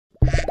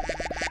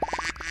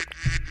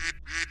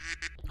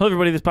Hello,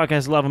 everybody. This podcast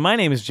is Lava. My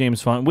name is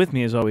James Font. With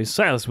me, as always,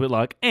 Silas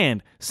Whitlock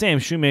and Sam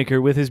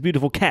Shoemaker with his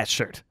beautiful cat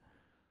shirt.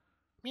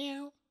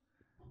 Meow.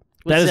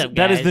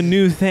 That is the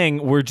new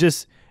thing. We're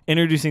just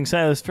introducing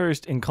Silas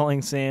first and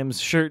calling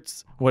Sam's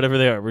shirts whatever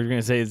they are. We're going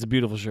to say it's a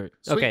beautiful shirt.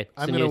 Sweet. Okay,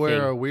 I'm going to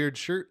wear a weird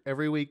shirt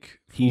every week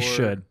for He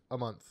should. a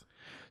month.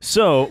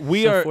 So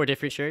we are 4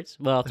 different shirts.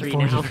 Well, 3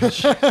 4 now.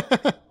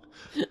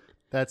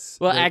 That's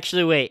Well,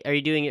 actually, wait. Are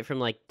you doing it from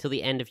like till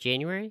the end of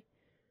January?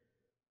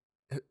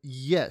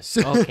 yes.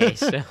 Okay,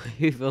 so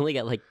we've only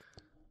got like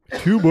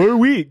 2 more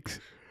weeks.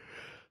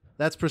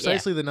 That's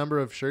precisely the number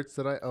of shirts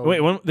that I own. Wait,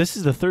 this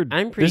is the third.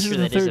 I'm pretty this sure is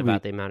the that is third about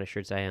week. the amount of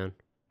shirts I own.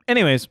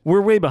 Anyways,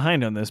 we're way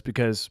behind on this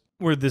because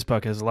this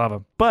podcast is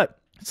Lava. But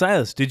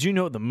Silas, did you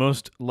know what the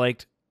most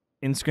liked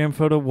Instagram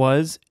photo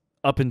was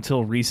up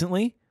until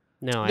recently?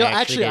 No,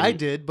 actually, I didn't.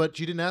 did, but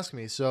you didn't ask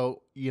me.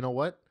 So you know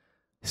what?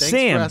 Thanks for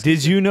Sam, asking.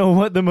 did you know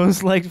what the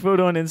most liked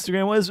photo on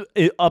Instagram was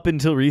up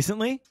until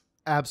recently?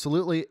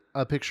 Absolutely,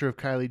 a picture of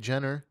Kylie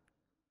Jenner.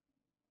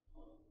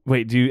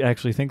 Wait, do you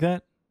actually think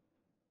that?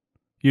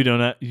 You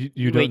don't.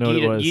 You don't Wait, know what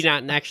it you, was. You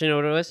not actually know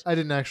what it was? I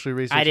didn't actually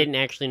research. I didn't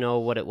actually know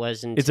what it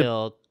was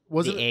until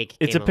was the it- egg.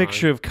 It's a came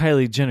picture along. of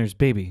Kylie Jenner's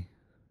baby.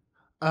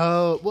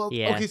 Oh well,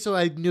 Yeah. okay. So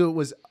I knew it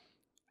was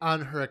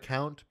on her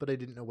account, but I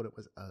didn't know what it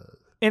was of.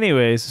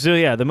 Anyways, so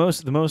yeah, the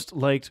most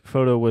liked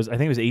photo was, I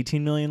think it was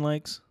 18 million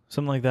likes,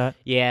 something like that.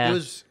 Yeah. It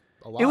was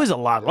a lot. It was a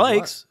lot of It was a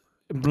likes,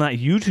 not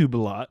YouTube a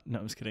lot. No,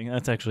 I'm just kidding.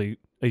 That's actually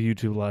a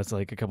YouTube a lot. It's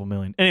like a couple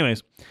million.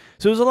 Anyways,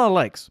 so it was a lot of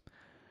likes,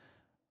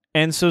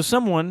 and so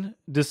someone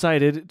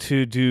decided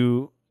to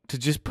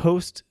just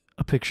post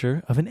a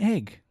picture of an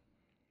egg.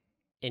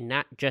 and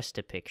not just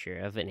a picture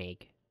of an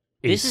egg.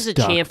 A This is a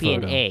stock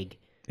champion photo. egg.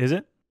 Is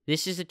it?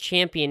 This is a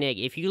champion egg.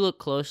 If you look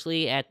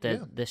closely at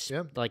the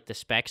like the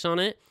specs on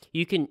it,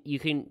 you can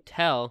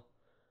tell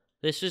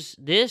this was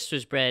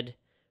bred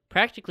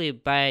practically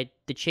by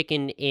the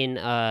chicken in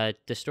the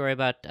story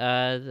about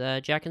the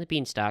Jack and the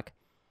Beanstalk.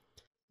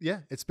 Yeah,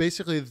 it's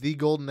basically the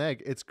golden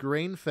egg. It's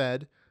grain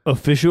fed.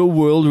 Official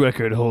world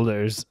record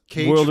holders.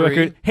 World Cage-free.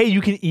 record. Hey,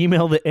 you can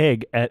email the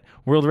egg at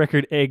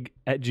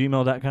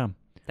worldrecordegg@gmail.com.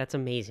 That's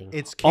amazing.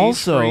 It's cage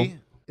Also- free.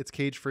 It's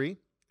cage free.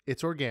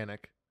 It's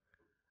organic,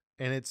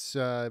 and it's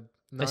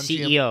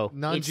CEO.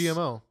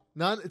 non-GMO.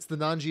 It's the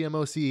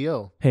non-GMO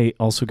CEO. Hey,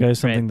 also, guys,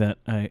 something that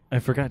I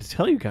forgot to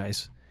tell you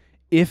guys.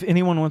 If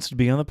anyone wants to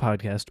be on the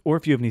podcast, or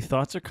if you have any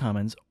thoughts or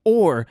comments,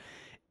 or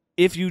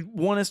if you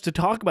want us to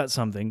talk about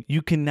something,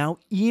 you can now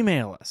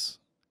email us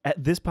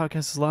at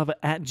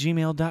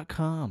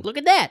thispodcastislava@gmail.com. Look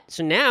at that.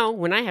 So now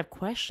when I have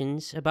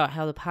questions about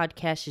how the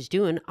podcast is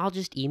doing, I'll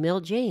just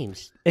email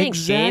James. Thanks,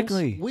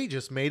 Exactly. We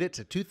just made it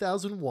to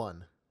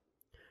 2001.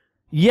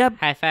 Yep. James.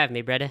 High five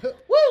me, brother.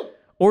 Woo!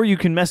 Or you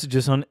can message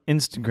us on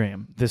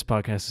Instagram. This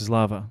podcast is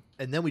Lava.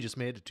 And then we just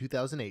made it to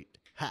 2008.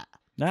 Ha!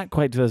 Not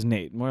quite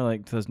 2008, more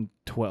like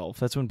 2012.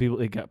 That's when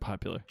it got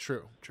popular.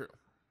 True.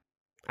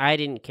 I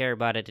didn't care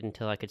about it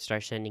until I could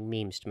start sending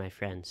memes to my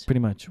friends. Pretty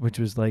much, which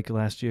was like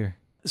last year.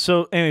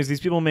 So, anyways, these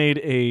people made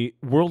a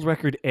world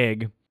record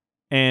egg,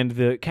 and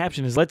the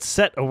caption is, "Let's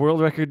set a world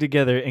record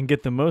together and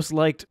get the most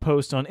liked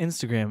post on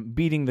Instagram,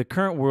 beating the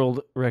current world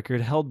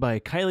record held by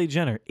Kylie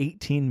Jenner,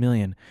 18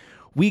 million.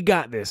 We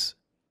got this.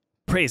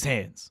 Praise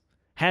hands.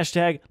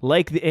 Hashtag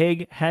like the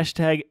egg,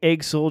 hashtag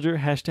egg soldier,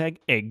 hashtag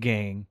egg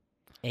gang.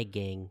 Egg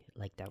gang,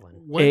 like that one.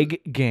 Egg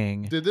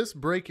gang." Did this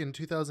break in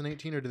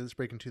 2018 or did this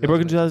break in 2019? It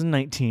broke in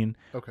 2019.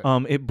 Okay.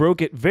 It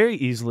broke it very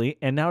easily,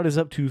 and now it is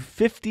up to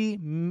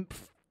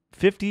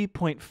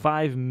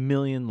 50.5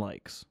 million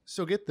likes.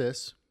 So get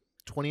this.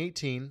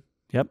 2018,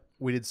 Yep.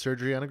 we did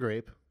surgery on a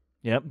grape.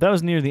 Yep. That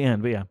was near the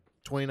end, but yeah.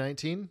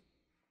 2019,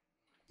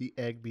 the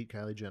egg beat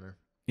Kylie Jenner.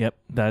 Yep.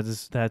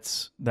 That's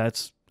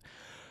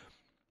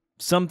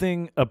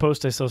something. A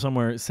post I saw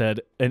somewhere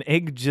said a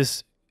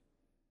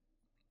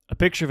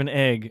picture of an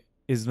egg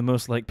is the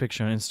most liked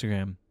picture on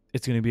Instagram.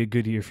 It's going to be a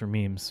good year for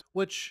memes.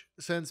 Which,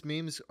 since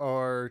memes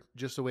are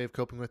just a way of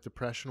coping with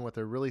depression, what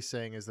they're really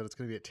saying is that it's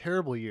going to be a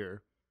terrible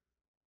year,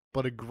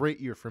 but a great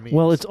year for memes.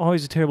 Well, it's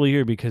always a terrible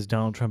year because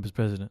Donald Trump is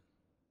president.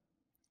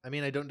 I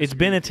mean, I don't. It's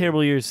disagree been a with you.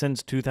 terrible year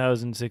since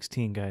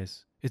 2016,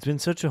 guys. It's been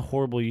such a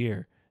horrible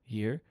year.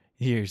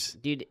 Years.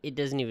 Dude, it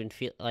doesn't even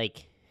feel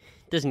like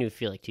 2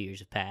 years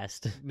have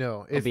passed.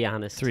 No, I'll be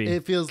honest. 3.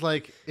 it feels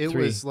like it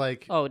 3. was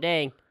like Oh,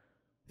 dang.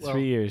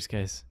 3 years,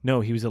 guys.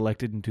 No, he was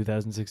elected in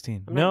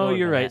 2016. I'm not No, going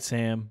you're by right, that.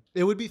 Sam.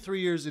 it would be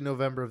 3 years in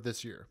November of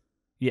this year.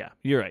 Yeah,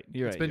 you're right.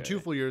 It's been 2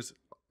 full years,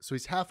 so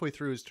he's halfway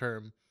through his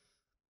term.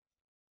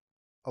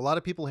 A lot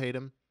of people hate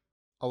him,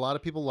 a lot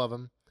of people love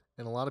him,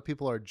 and a lot of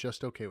people are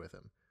just okay with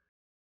him.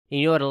 And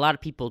you know what a lot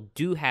of people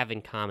do have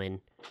in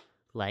common?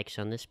 Likes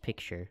on this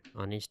picture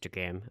on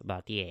Instagram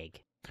about the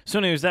egg. So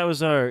anyways, that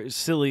was our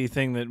silly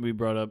thing that we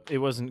brought up. It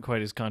wasn't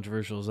quite as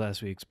controversial as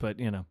last week's, but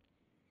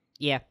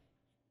Yeah.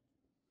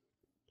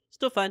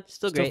 Still fun.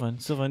 Still great.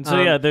 Still fun.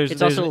 So yeah,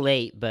 It's also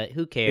late, but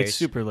who cares? It's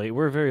super late.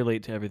 We're very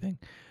late to everything.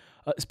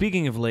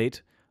 Speaking of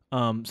late,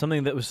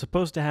 something that was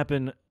supposed to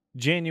happen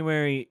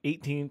January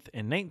 18th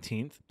and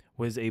 19th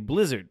was a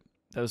blizzard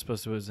That was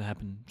supposed to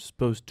happen.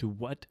 Supposed to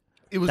what?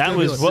 It was. That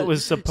was what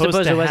was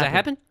supposed to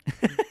happen.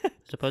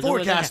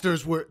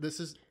 Forecasters were. This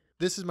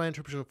is my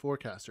interpretation of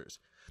forecasters.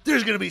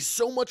 There's going to be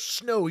so much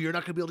snow, you're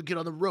not going to be able to get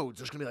on the roads.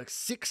 There's going to be like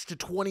 6 to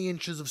 20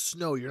 inches of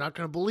snow. You're not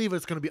going to believe it.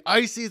 It's going to be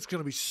icy. It's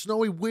going to be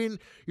snowy wind.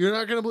 You're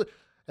not going to believe.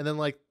 And then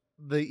like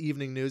the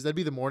evening news, that'd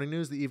be the morning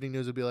news. The evening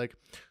news would be like,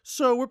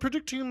 so we're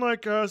predicting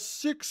like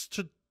 6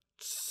 to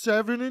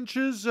 7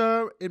 inches.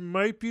 It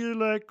might be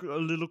like a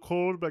little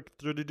cold, like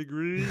 30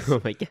 degrees. Oh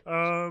my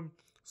god.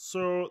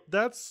 So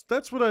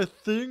that's what I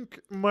think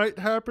might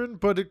happen,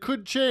 but it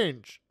could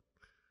change.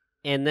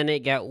 And then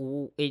it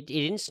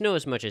didn't snow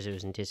as much as it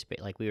was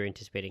we were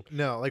anticipating.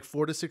 No, like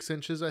 4 to 6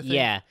 inches, I think.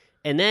 Yeah.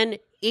 And then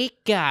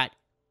it got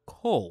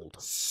cold.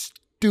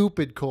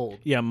 Stupid cold.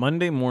 Yeah,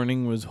 Monday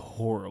morning was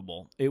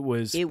horrible. It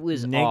was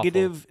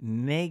negative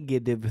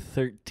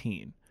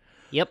 13.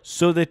 Yep.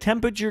 So the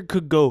temperature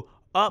could go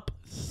up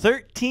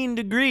 13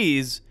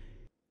 degrees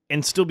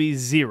and still be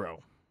 0.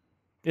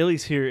 At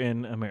least here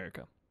in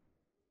America.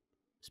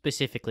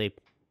 Specifically,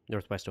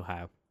 Northwest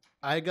Ohio.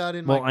 I got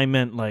in I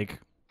meant like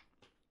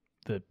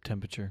the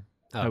temperature.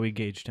 How we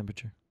gauge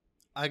temperature.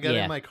 I got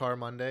in my car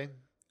Monday,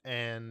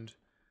 and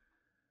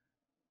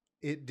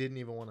it didn't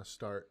even want to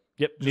start.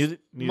 Yep. Neither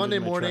Monday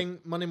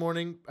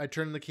morning, I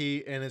turned the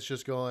key, and it's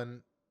just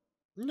going,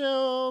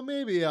 no,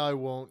 maybe I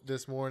won't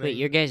this morning. Wait,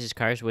 your guys'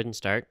 cars wouldn't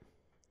start?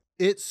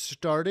 It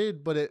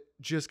started, but it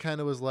just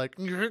kind of was like...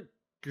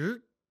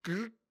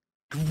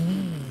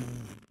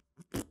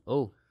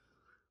 Oh.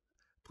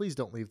 Please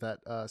don't leave that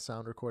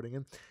sound recording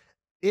in.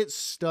 It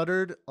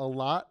stuttered a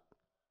lot,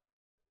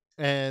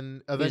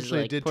 and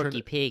eventually like it did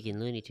Porky Pig in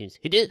Looney Tunes.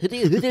 What did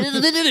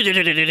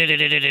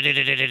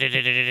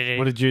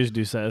yours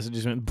do, Silas? It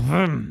just went...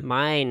 Boom.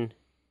 Mine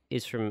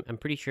is from, I'm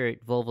pretty sure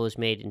Volvo is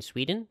made in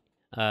Sweden.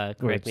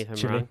 Correct me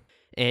if I'm wrong.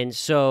 And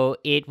so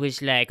it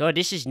was like, oh,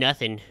 this is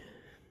nothing.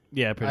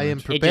 Yeah, pretty I much.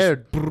 am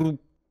prepared.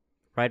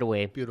 Right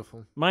away.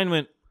 Beautiful. Mine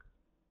went...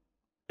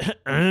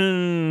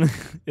 it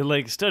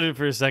like stuttered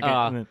for a second.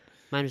 And then...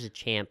 Mine was a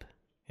champ.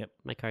 Yep.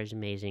 My car's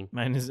amazing.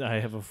 Mine is, I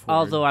have a Ford.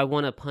 Although I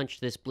want to punch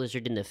this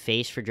blizzard in the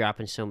face for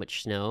dropping so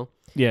much snow.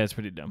 Yeah, it's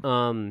pretty dumb.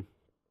 And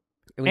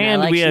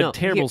we had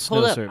terrible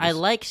snow service. I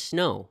like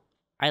snow.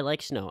 I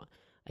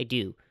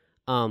do.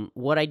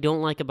 What I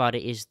don't like about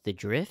it is the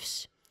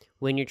drifts.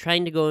 When you're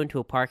trying to go into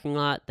a parking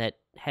lot that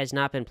has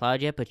not been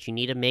plowed yet, but you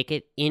need to make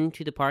it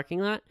into the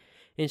parking lot.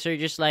 And so you're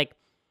just like,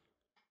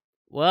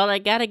 well, I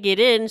got to get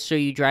in. So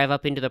you drive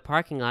up into the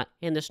parking lot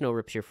and the snow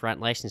rips your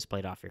front license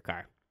plate off your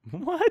car.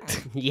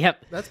 What?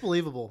 Yep. That's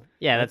believable.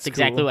 Yeah, that's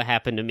exactly cool. what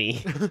happened to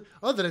me.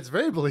 Oh, then it's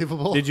very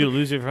believable. Did you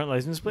lose your front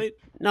license plate?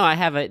 No, I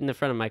have it in the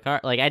front of my car.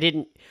 Like, I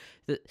didn't...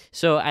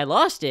 So I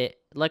lost it.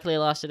 Luckily, I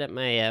lost it at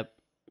my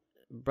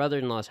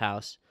brother-in-law's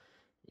house.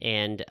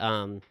 And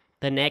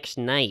the next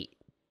night,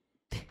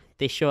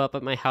 they show up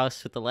at my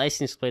house with the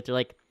license plate. They're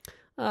like,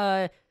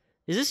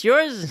 is this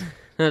yours? And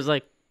I was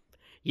like,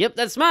 yep,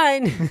 that's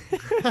mine.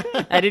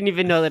 I didn't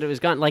even know that it was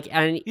gone. Like,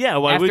 yeah,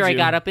 why would you? After I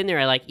got up in there,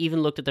 I like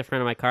even looked at the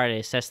front of my car to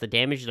assess the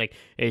damage. Like,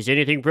 is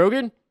anything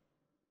broken?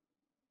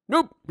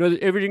 Nope, no,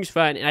 everything's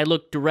fine. And I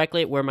looked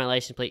directly at where my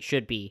license plate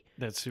should be.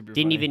 That's super.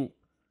 Didn't funny.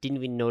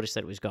 even notice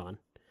that it was gone.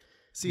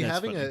 See,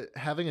 That's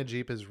having a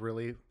Jeep is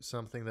really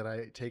something that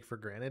I take for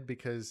granted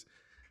because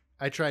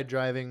I tried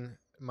driving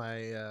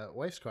my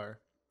wife's car,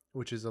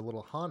 which is a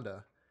little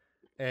Honda,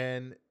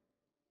 and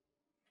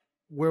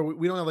where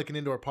we don't have like an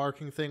indoor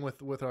parking thing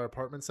with our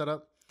apartment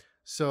setup.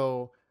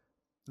 So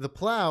the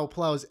plow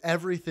plows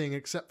everything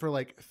except for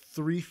like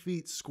 3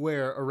 feet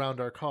square around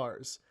our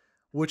cars,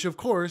 which of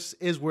course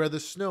is where the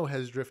snow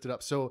has drifted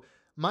up. So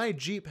my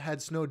Jeep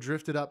had snow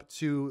drifted up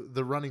to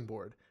the running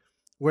board,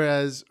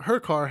 whereas her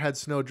car had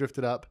snow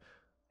drifted up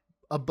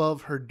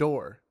above her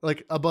door,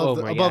 like above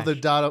the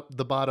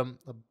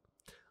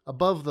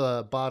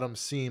bottom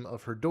seam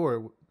of her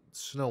door.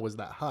 Snow was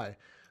that high.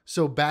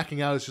 So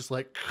backing out is just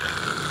like...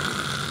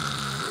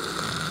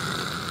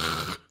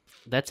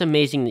 That's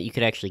amazing that you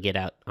could actually get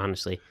out,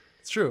 honestly.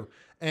 It's true.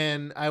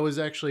 And I was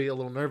actually a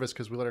little nervous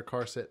because we let our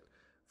car sit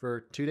for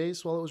 2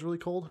 days while it was really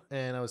cold.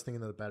 And I was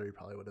thinking that the battery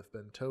probably would have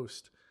been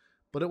toast.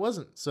 But it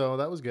wasn't. So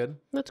that was good.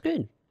 That's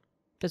good.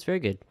 That's very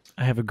good.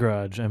 I have a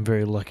garage. I'm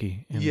very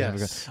lucky.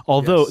 Yes.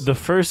 Although Yes. the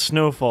first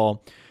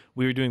snowfall,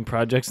 we were doing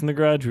projects in the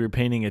garage. We were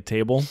painting a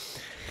table.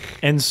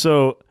 And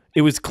so...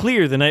 it was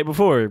clear the night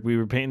before. We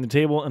were painting the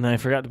table, and then I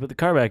forgot to put the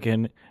car back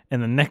in.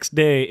 And the next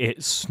day,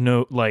 it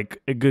snowed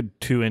like a good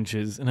 2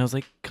 inches. And I was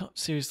like,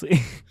 seriously?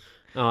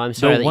 Oh, I'm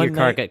sorry that your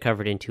car got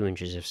covered in 2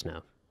 inches of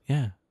snow.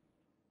 Yeah.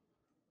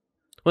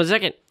 1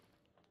 second.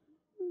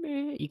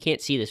 You can't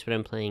see this, but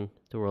I'm playing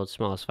the world's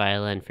smallest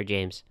violin for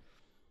James.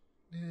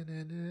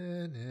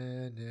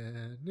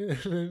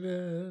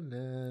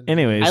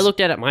 Anyways. I looked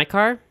at my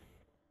car.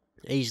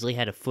 I easily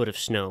had a foot of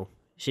snow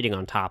sitting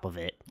on top of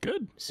it.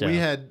 Good. So we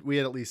had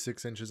at least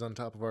 6 inches on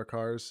top of our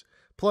cars,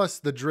 plus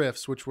the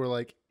drifts, which were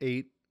like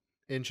 8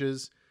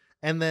 inches,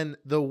 and then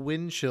the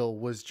wind chill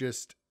was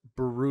just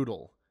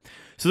brutal.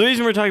 So the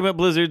reason we're talking about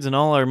blizzards and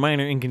all our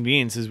minor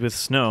inconveniences with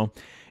snow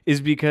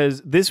is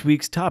because this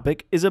week's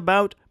topic is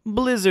about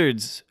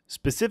blizzards,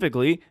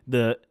 specifically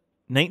the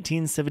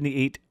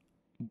 1978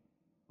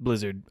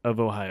 blizzard of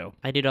Ohio.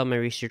 I did all my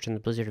research on the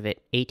blizzard of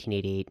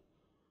 1888.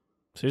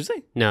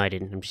 Seriously? No, I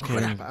didn't. I'm just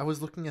kidding. Crap, I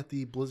was looking at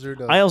the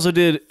blizzard of I also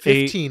did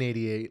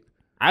 1588.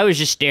 I was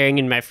just staring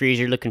in my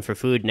freezer looking for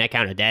food, and I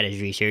counted that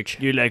as research.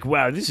 You're like,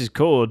 wow, this is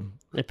cold.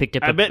 I picked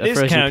up I bet a this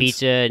frozen counts.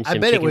 pizza and I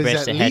some bet it chicken was breast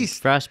at that had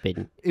least-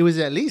 frostbitten. It was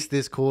at least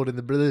this cold in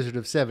the blizzard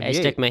of I 78.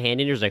 stuck my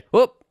hand in, it was like,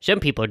 whoop, some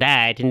people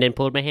died, and then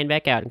pulled my hand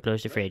back out and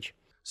closed the fridge.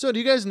 So do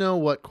you guys know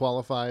what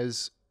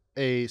qualifies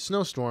a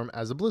snowstorm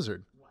as a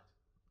blizzard?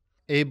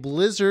 A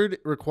blizzard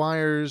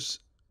requires,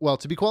 well,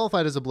 to be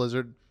qualified as a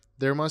blizzard,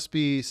 there must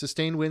be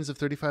sustained winds of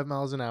 35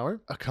 miles an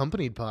hour,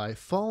 accompanied by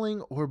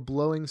falling or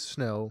blowing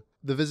snow.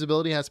 The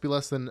visibility has to be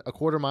less than a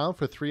quarter mile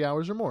for 3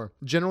 hours or more.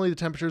 Generally, the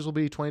temperatures will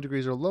be 20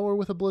 degrees or lower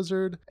with a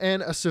blizzard.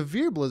 And a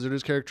severe blizzard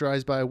is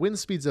characterized by wind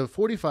speeds of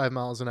 45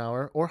 miles an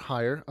hour or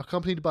higher,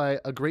 accompanied by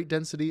a great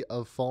density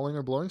of falling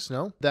or blowing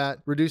snow that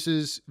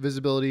reduces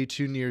visibility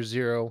to near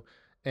zero,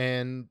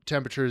 and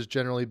temperatures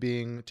generally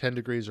being 10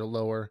 degrees or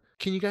lower.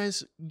 Can you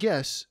guys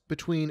guess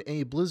between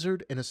a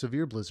blizzard and a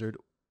severe blizzard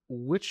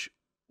which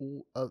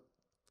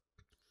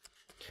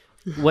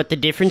What the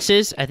difference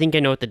is? I think I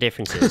know what the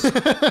difference is.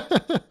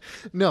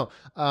 No,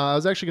 I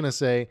was actually going to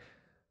say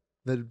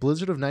the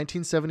blizzard of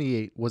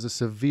 1978 was a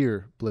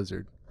severe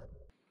blizzard.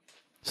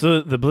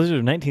 So the blizzard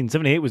of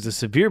 1978 was a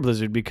severe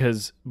blizzard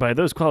because by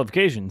those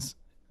qualifications,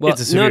 Well,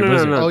 it's a severe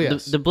blizzard. No. Oh,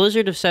 yes. The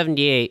blizzard of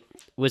 78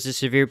 was a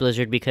severe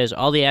blizzard because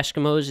all the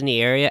Eskimos in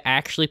the area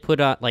actually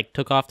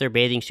took off their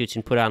bathing suits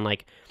and put on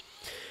like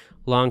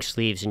long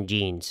sleeves and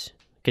jeans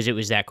because it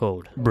was that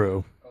cold.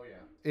 Bro.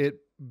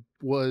 It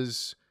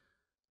was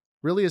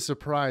really a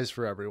surprise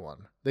for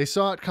everyone. They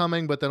saw it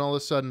coming, but then all of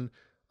a sudden,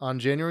 on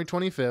January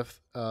 25th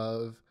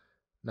of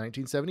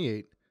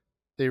 1978,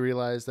 they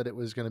realized that it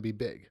was going to be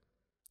big.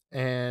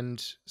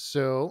 And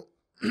so...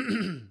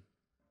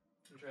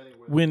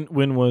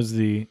 When was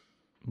the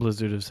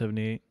blizzard of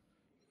 78?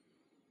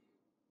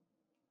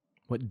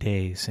 What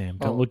day, Sam?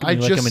 Don't look at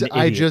me like I'm an idiot.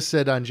 I just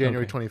said on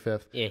January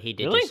 25th. Yeah, he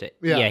did. Really? Just say,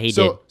 yeah, he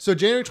so, did. So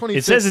January 25th...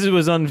 It says it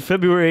was on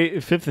February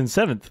 5th and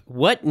 7th.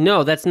 What?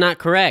 No, that's not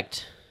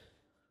correct.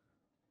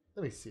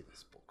 Let me see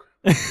this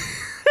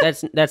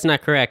bullcrap. That's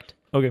not correct.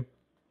 Okay.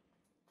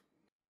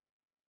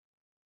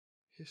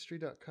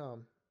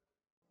 History.com.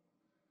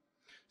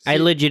 I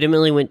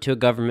legitimately went to a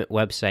government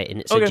website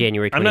and it said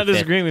January 25th. I'm not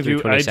disagreeing with through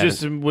you. I 27th.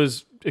 just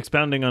was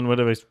expounding on what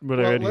I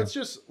read Let's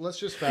here.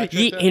 just fact check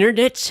The that.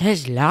 internet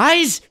says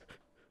lies?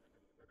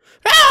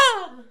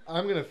 Ah!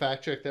 I'm going to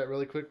fact check that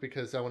really quick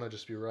because I want to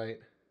just be right.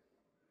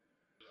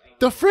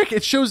 The frick?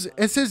 It says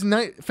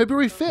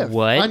February 5th.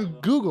 What? On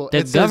Google, The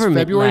it says government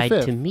February lied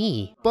 5th. to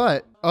me.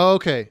 But,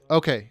 okay.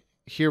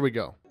 Here we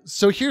go.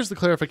 So here's the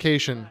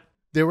clarification.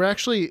 There were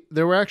actually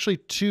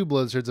two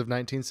blizzards of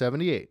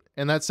 1978.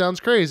 And that sounds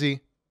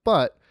crazy,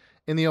 but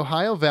in the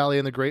Ohio Valley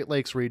and the Great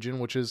Lakes region,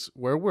 which is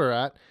where we're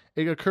at,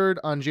 it occurred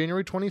on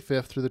January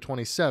 25th through the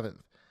 27th.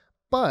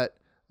 But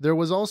there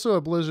was also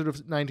a blizzard of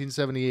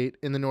 1978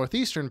 in the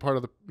northeastern part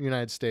of the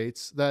United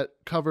States that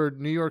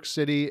covered New York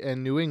City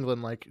and New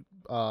England, like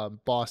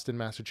Boston,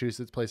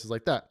 Massachusetts, places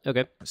like that.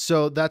 Okay.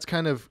 So that's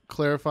kind of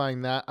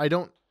clarifying that. I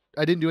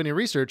didn't do any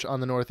research on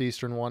the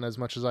northeastern one as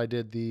much as I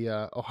did the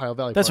Ohio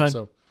Valley That's part. fine.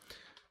 So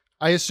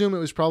I assume it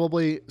was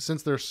probably,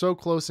 since they're so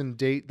close in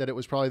date, that it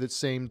was probably the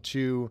same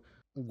two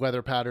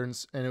weather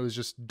patterns, and it was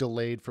just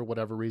delayed for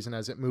whatever reason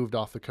as it moved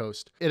off the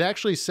coast. It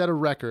actually set a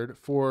record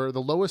for the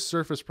lowest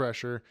surface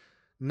pressure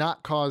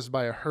not caused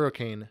by a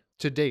hurricane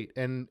to date,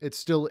 and it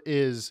still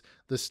is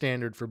the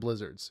standard for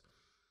blizzards.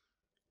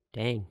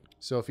 Dang.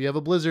 So if you have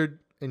a blizzard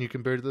and you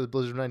compare it to the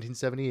blizzard of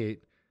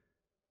 1978,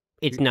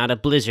 It's not a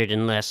blizzard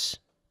unless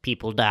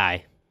people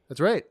die. that's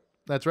right.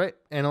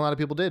 And a lot of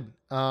people did.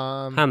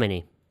 How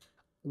many?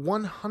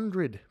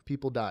 100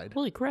 people died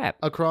Holy crap.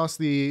 across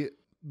the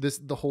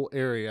whole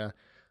area.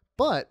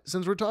 But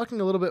since we're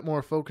talking a little bit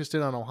more focused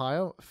in on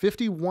Ohio,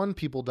 51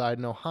 people died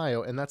in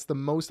Ohio, and that's the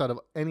most out of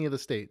any of the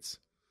states.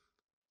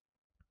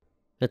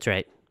 That's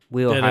right.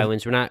 We Yeah,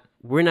 Ohioans, we're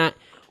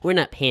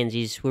not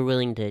pansies. We're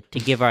willing to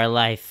give our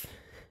life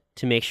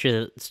to make sure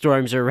that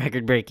storms are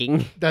record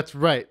breaking. That's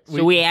right.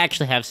 So we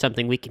actually have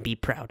something we can be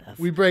proud of.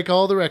 We break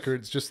all the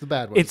records, just the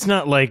bad ones. It's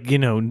not like,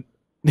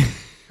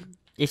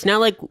 It's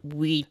not like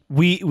we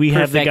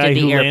have the guy perfected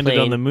who the landed on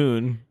airplane. the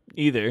moon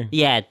either.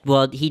 Yeah,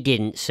 well, he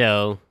didn't,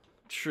 so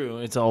True.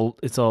 It was all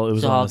it's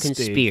on all the stage.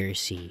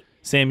 conspiracy.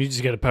 Sam, you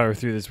just got to power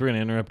through this. We're going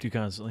to interrupt you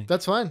constantly.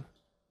 That's fine.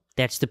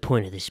 That's the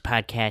point of this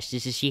podcast,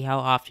 is to see how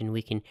often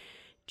we can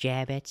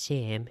jab at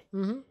Sam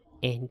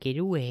and get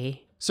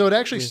away. So it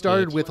actually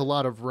started with a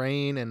lot of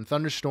rain and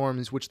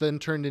thunderstorms, which then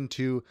turned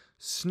into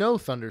snow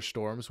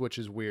thunderstorms, which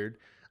is weird.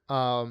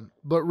 But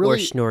really, Or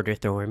snorter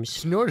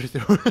thorns.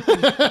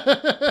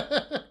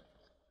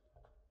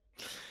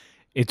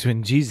 It's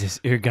when Jesus,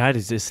 your God,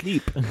 is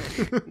asleep.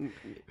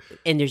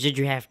 And there's a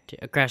draft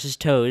across his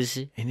toes.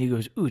 And he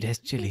goes, ooh, that's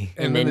chilly.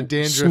 And then the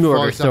dandruff snorter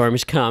falls off.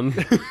 storms come.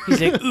 He's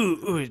like,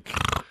 ooh, ooh.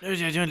 No,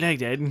 I don't like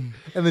that. And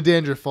the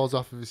dandruff falls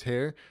off of his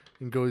hair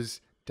and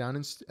goes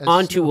down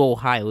onto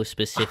Ohio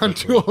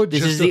specifically.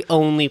 This is the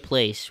only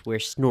place where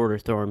snorter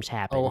storms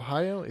happen.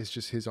 Ohio is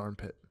just his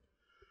armpit.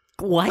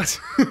 What?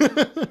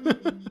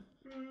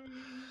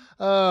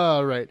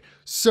 All right.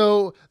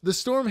 So the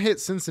storm hit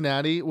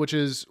Cincinnati, which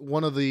is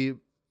one of the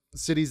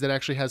cities that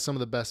actually has some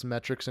of the best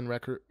metrics and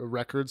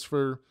records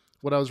for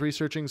what I was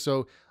researching.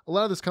 So a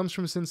lot of this comes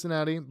from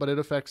Cincinnati, but it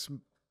affects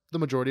the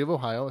majority of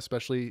Ohio,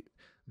 especially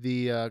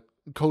the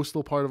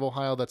coastal part of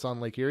Ohio that's on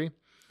Lake Erie.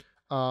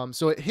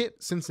 So it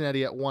hit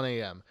Cincinnati at 1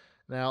 a.m.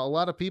 Now, a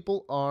lot of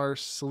people are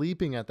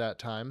sleeping at that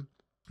time,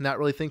 not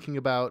really thinking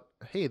about,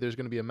 hey, there's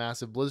going to be a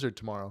massive blizzard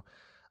tomorrow.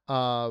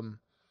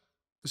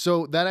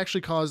 So that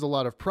actually caused a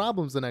lot of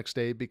problems the next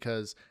day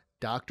because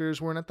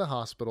doctors weren't at the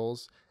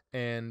hospitals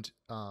and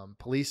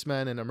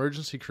policemen and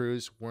emergency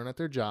crews weren't at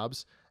their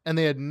jobs, and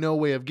they had no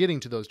way of getting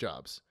to those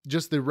jobs.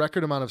 Just the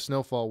record amount of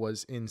snowfall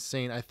was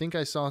insane. I think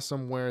I saw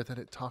somewhere that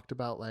it talked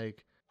about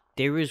like...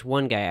 There was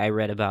one guy I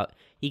read about.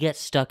 He got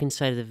stuck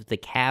inside of the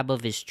cab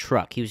of his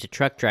truck. He was a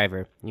truck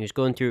driver. He was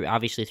going through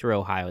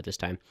Ohio at this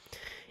time.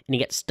 And he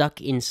got stuck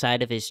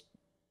inside of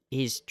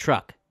his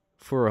truck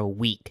for a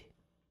week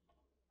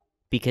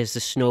because the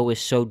snow was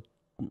so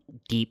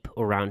deep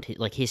around his,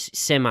 like his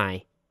semi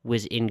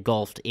was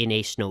engulfed in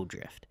a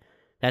snowdrift.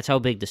 That's how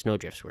big the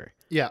snowdrifts were.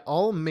 Yeah,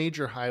 all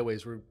major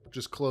highways were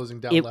just closing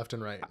down left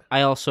and right.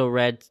 I also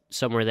read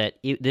somewhere that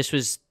this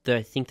was,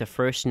 I think, the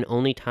first and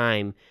only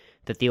time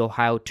that the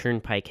Ohio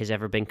Turnpike has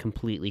ever been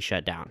completely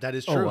shut down. That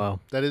is true. Oh, wow.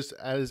 That is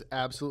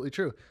absolutely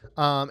true.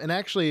 And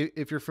actually,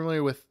 if you're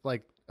familiar with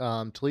like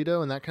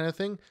Toledo and that kind of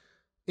thing,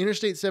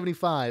 Interstate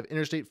 75,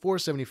 Interstate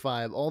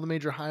 475, all the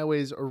major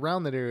highways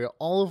around that area,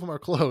 all of them are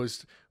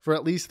closed for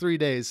at least 3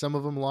 days, some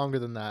of them longer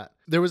than that.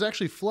 There was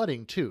actually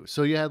flooding too.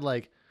 So you had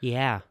like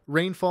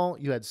rainfall,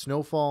 you had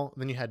snowfall,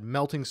 then you had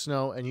melting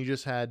snow, and you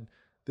just had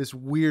this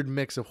weird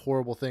mix of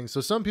horrible things.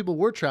 So some people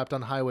were trapped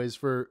on highways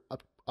for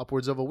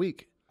upwards of a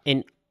week.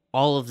 And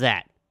all of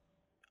that,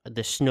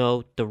 the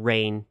snow, the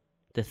rain,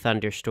 the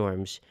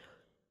thunderstorms,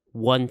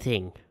 one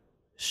thing,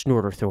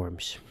 snorter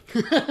storms.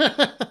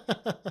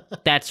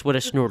 That's what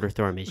a snorter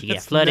storm is. You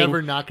got flooding,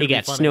 you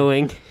got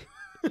snowing,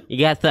 you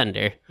got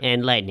thunder,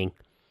 and lightning.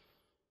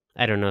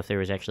 I don't know if there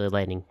was actually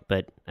lightning,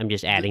 but I'm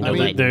just adding the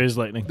lightning. There is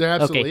lightning. There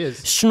absolutely is.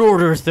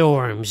 Snorter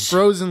storms.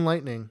 Frozen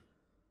lightning.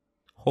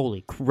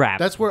 Holy crap.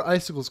 That's where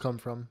icicles come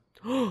from.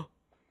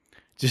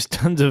 Just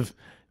tons of...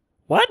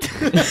 What?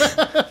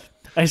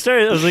 I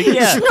was like,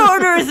 yeah.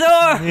 Snorter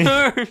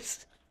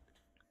storms!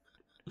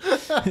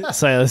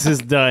 Silas's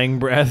dying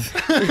breath.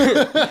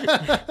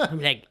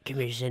 I'm like, come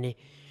here, Sonny.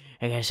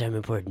 I got something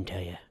important to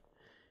tell you.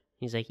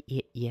 He's like,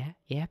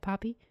 yeah,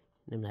 Poppy?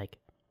 And I'm like,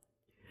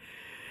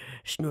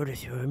 snorter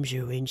storms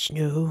are when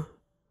snow,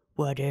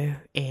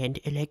 water, and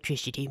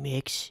electricity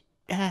mix.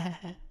 Oh,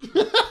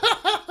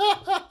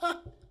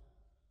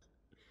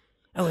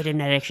 wait, I'm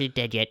not actually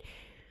dead yet.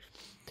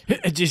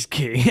 Just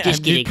kidding.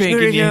 Just kidding.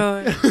 Pranking you.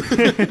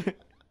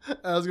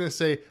 I was going to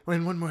say,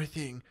 and one more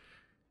thing.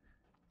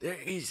 There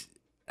is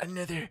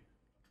another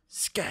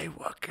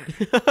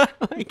Skywalker.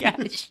 Oh my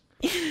gosh.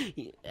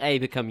 I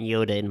become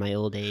Yoda in my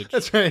old age.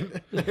 That's right.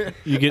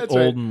 You get That's old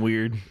right. and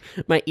weird.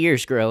 My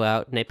ears grow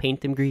out and I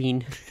paint them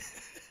green.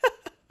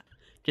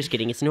 Just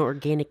kidding. It's an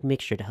organic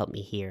mixture to help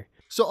me hear.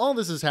 So all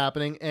this is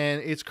happening,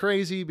 and it's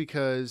crazy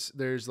because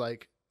there's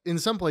like, in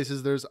some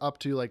places, there's up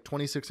to like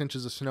 26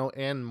 inches of snow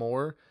and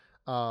more.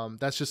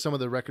 That's just some of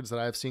the records that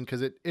I've seen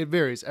because it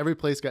varies. Every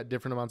place got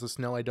different amounts of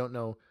snow. I don't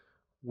know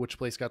which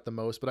place got the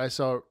most, but I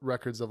saw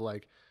records of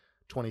like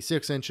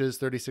 26 inches,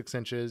 36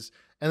 inches.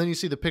 And then you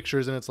see the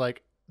pictures and it's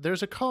like,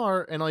 there's a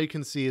car and all you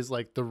can see is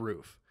like the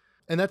roof.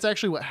 And that's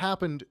actually what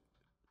happened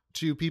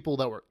to people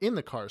that were in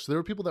the cars. So there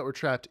were people that were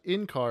trapped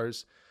in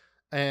cars.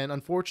 And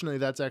unfortunately,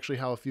 that's actually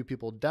how a few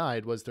people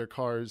died, was their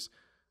cars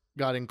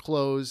got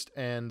enclosed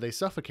and they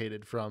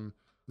suffocated from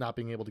not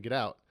being able to get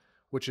out,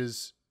 which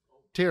is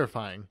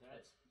terrifying.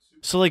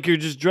 So like you're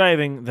just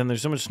driving, then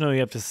there's so much snow you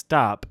have to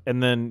stop,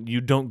 and then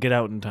you don't get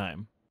out in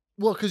time.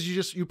 Well, because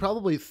you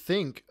probably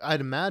think,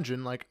 I'd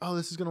imagine, like, oh,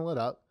 this is going to let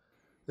up.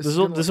 This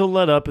will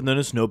let up, and then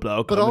a snowplow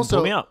will come and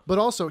pull me out. But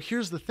also,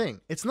 here's the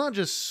thing. It's not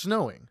just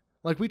snowing.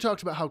 Like, we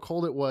talked about how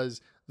cold it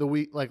was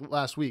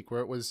last week,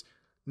 where it was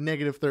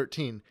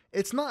 -13.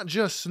 It's not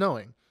just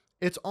snowing.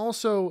 It's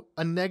also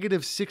a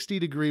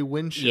 -60-degree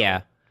wind chill.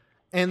 Yeah.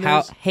 And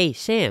hey,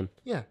 Sam.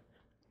 Yeah.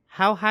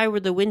 How high were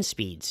the wind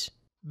speeds?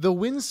 The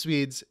wind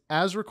speeds,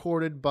 as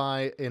recorded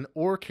by an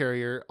ore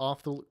carrier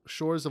off the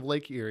shores of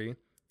Lake Erie,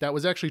 that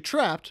was actually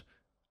trapped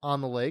on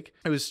the lake.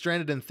 It was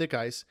stranded in thick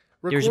ice.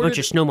 There's a bunch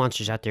of snow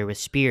monsters out there with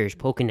spears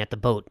poking at the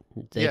boat.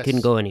 They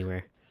couldn't go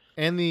anywhere.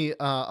 And the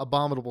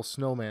abominable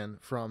snowman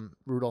from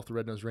Rudolph the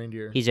Red-Nosed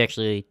Reindeer. He's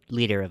actually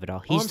leader of it all.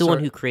 He's one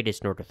who created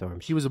snorter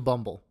storms. He was a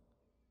Bumble.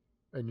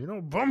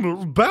 And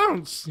Bumbles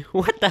bounce.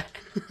 What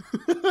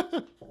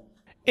the?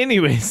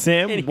 Anyway,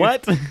 Sam,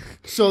 what?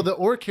 So the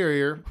ore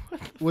carrier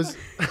was...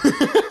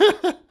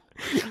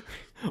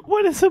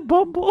 What is a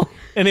bumble?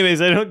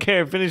 Anyways, I don't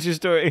care. Finish your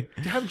story.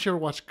 Haven't you ever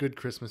watched good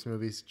Christmas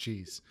movies?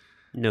 Jeez.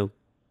 No.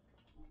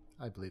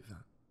 I believe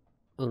that.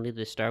 Only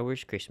the Star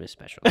Wars Christmas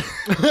special.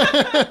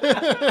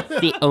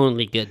 The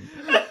only good.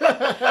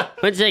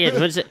 1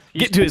 second.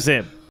 Get to it,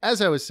 Sam.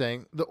 As I was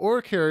saying, the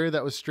ore carrier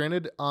that was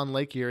stranded on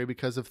Lake Erie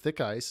because of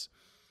thick ice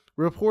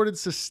reported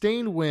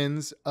sustained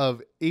winds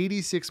of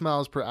 86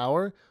 miles per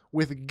hour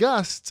with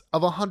gusts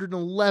of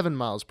 111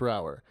 miles per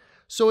hour.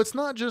 So it's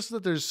not just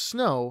that there's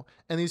snow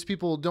and these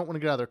people don't want to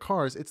get out of their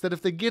cars. It's that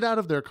if they get out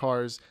of their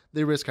cars,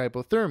 they risk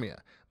hypothermia,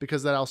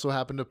 because that also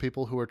happened to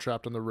people who were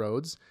trapped on the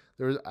roads.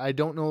 I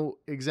don't know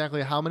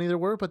exactly how many there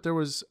were, but there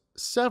was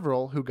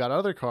several who got out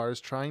of their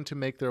cars trying to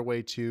make their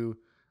way to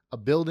a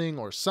building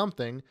or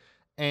something,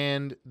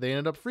 and they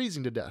ended up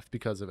freezing to death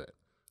because of it,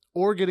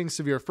 or getting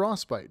severe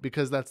frostbite,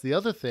 because that's the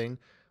other thing.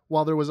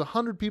 While there was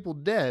 100 people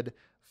dead,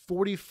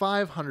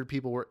 4,500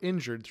 people were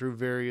injured through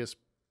various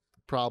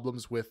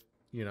problems with,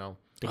 the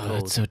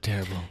cold. That's so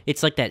terrible.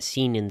 It's like that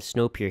scene in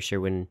Snowpiercer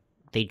when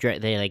they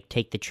like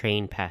take the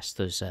train past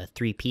those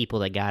 3 people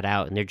that got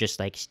out, and they're just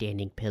like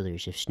standing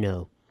pillars of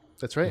snow.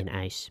 That's right. And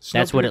ice.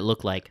 That's what it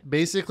looked like.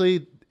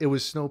 Basically, it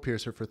was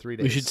Snowpiercer for 3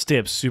 days. We should stay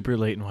up super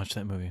late and watch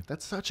that movie.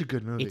 That's such a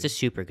good movie. It's a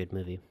super good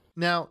movie.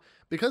 Now,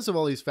 because of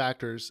all these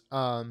factors,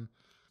 the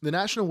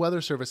National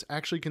Weather Service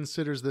actually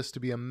considers this to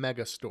be a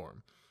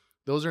megastorm.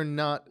 Those are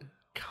not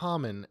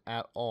common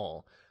at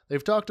all.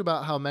 They've talked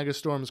about how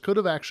megastorms could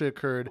have actually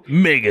occurred.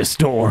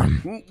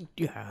 Megastorm.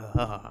 You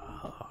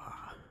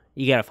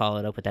got to follow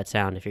it up with that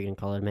sound if you're going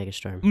to call it a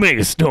megastorm.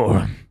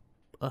 Megastorm.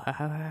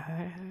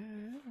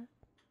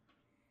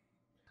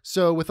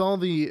 So with all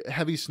the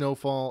heavy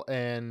snowfall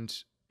and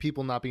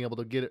people not being able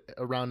to get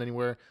around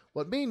anywhere,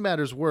 what made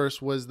matters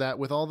worse was that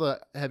with all the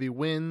heavy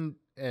wind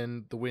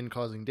and the wind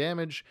causing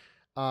damage,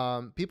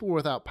 people were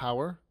without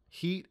power,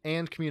 heat,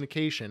 and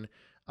communication,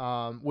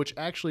 which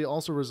actually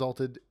also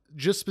resulted,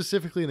 just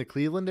specifically in the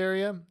Cleveland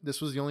area. This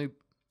was the only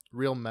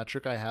real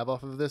metric I have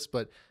off of this,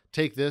 but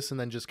take this and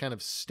then just kind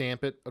of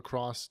stamp it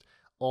across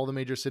all the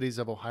major cities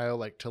of Ohio,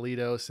 like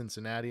Toledo,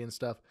 Cincinnati, and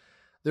stuff.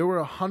 There were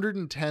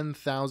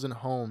 110,000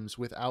 homes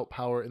without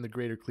power in the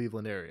greater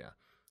Cleveland area.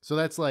 So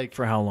that's like...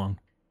 For how long?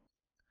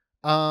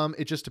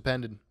 It just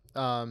depended.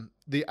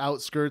 The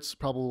outskirts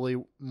probably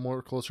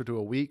more closer to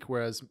a week,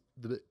 whereas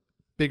the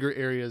bigger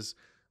areas,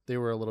 they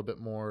were a little bit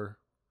more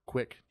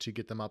quick to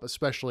get them up,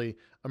 especially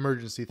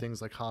emergency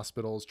things like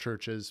hospitals,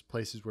 churches,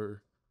 places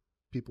where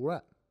people were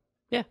at.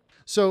 Yeah.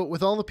 So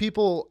with all the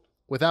people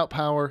without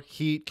power,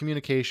 heat,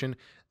 communication,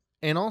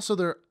 and also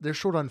they're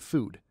short on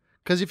food.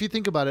 Because if you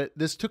think about it,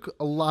 this took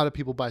a lot of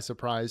people by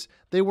surprise.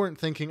 They weren't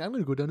thinking, I'm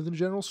going to go down to the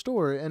general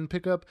store and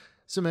pick up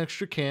some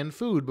extra canned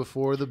food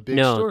before the big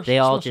store. No, they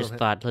all just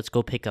thought, let's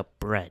go pick up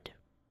bread.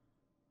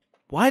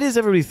 Why does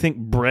everybody think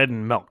bread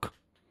and milk?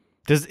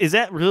 Is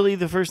that really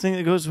the first thing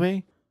that goes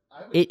away?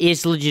 It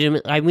is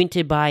legitimate. I went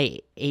to I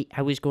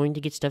was going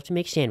to get stuff to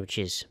make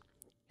sandwiches,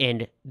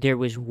 and there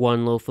was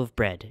one loaf of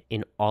bread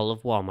in all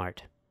of Walmart.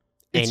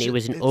 And it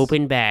was an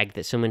open bag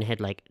that someone had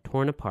like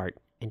torn apart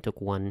and took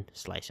one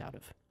slice out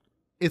of.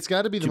 It's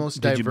got to be the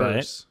most did you buy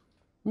diverse.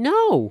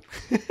 No.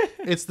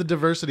 It's the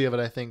diversity of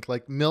it, I think.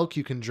 Like milk,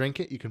 you can drink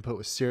it. You can put it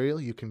with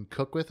cereal. You can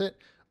cook with it.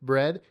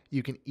 Bread,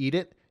 you can eat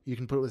it. You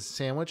can put it with a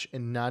sandwich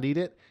and not eat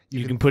it.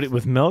 You can put it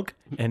with milk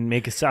and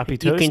make a soppy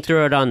toast. You can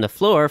throw it on the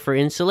floor for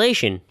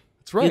insulation.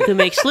 That's right. You can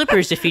make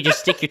slippers if you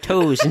just stick your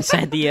toes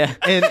inside the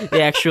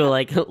actual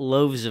like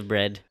loaves of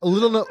bread. A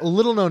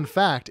little known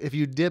fact: if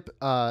you dip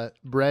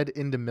bread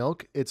into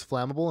milk, it's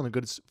flammable and a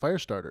good fire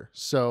starter.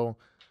 So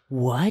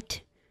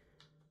what?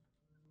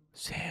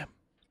 Sam,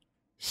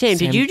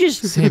 did you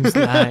just... Sam's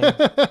lying.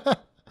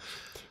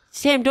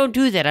 Sam, don't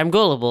do that. I'm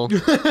gullible.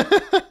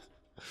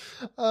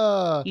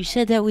 You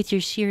said that with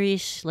your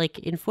serious, like,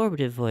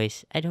 informative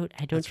voice. I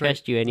don't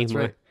trust you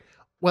anymore. Right.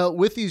 Well,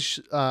 with these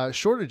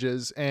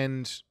shortages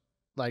and,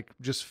 like,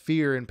 just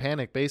fear and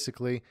panic,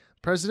 basically,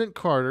 President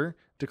Carter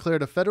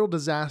declared a federal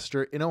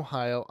disaster in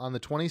Ohio on the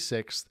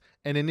 26th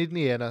and in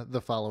Indiana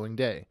the following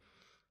day.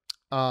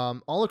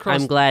 All across...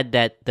 I'm glad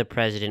that the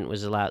president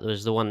was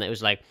the one that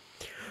was like,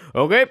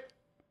 okay,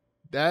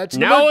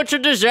 now it's a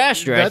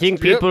disaster. I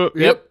think people...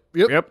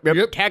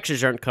 Yep.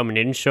 Taxes aren't coming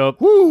in,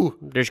 so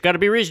there's got to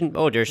be a reason.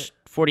 Oh, there's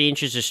 40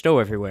 inches of snow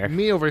everywhere.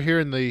 Me over here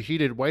in the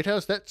heated White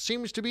House, that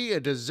seems to be a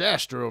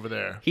disaster over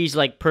there. He's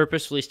like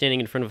purposefully standing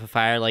in front of a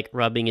fire, like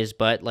rubbing his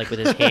butt, like with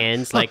his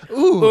hands, like,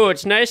 ooh,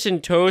 it's nice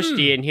and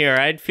toasty in here.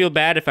 I'd feel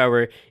bad if I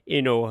were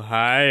in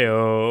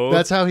Ohio.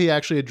 That's how he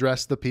actually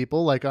addressed the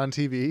people, like on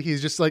TV.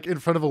 He's just like in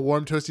front of a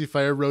warm, toasty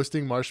fire,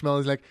 roasting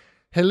marshmallows, like,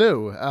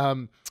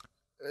 hello,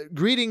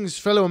 greetings,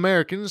 fellow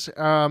Americans.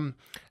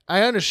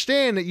 I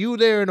understand that you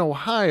there in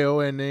Ohio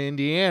and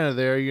Indiana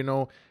there,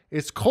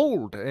 it's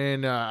cold.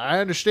 And I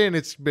understand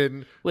it's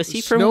been Was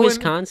he snowing. from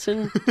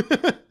Wisconsin?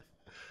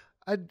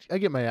 I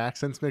get my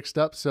accents mixed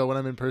up, so when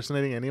I'm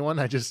impersonating anyone,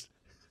 I just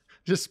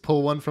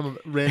pull one from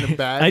a random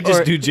bag. I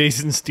just do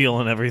Jason Steele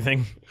and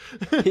everything.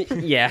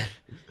 Yeah.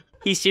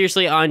 He's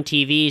seriously on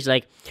TV. He's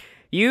like,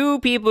 You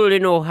people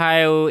in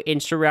Ohio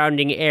and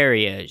surrounding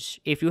areas,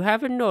 if you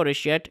haven't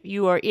noticed yet,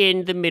 you are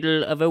in the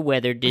middle of a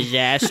weather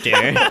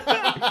disaster.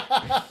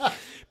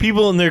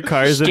 People in their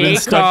cars have Stay been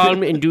stuck.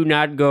 calm and do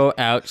not go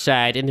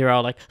outside. And they're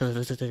all like... Somehow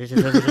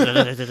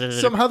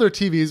their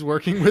TV's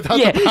working without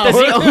yeah, the power. that's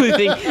the only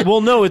thing.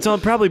 Well, no, it's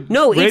on probably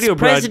No, radio it's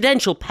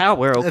presidential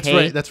power,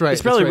 okay? That's right.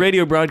 It's probably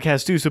radio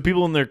broadcast too. So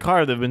people in their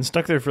car that have been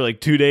stuck there for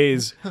like 2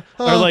 days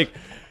are like,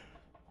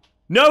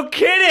 "No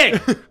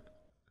kidding."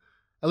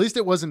 At least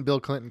it wasn't Bill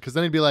Clinton, because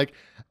then he'd be like,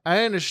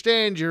 I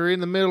understand you're in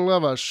the middle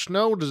of a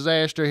snow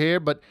disaster here,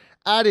 but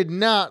I did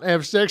not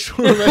have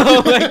sexual relations.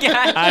 Oh my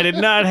god! I did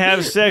not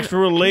have sexual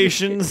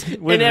relations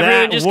with And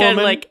everyone that just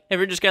woman.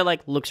 everyone just kind of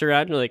like looks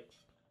around and like,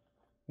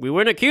 we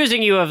weren't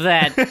accusing you of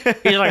that.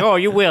 He's like, oh,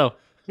 you will.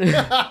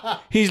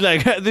 He's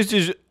like, this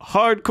is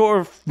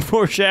hardcore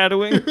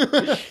foreshadowing.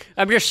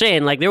 I'm just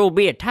saying, like, there will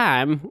be a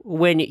time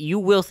when you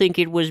will think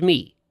it was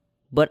me.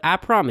 But I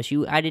promise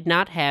you, I did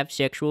not have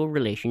sexual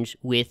relations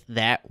with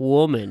that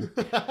woman.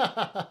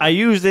 I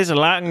used this a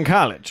lot in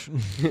college.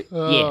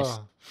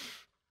 Yes.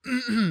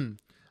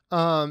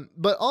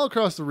 But all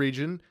across the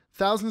region,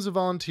 thousands of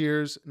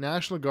volunteers,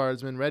 National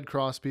Guardsmen, Red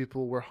Cross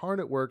people were hard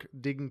at work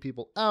digging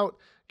people out,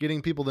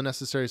 getting people the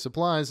necessary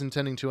supplies, and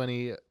tending to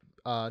any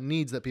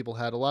needs that people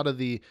had. A lot of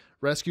the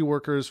rescue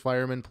workers,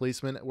 firemen,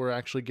 policemen were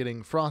actually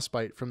getting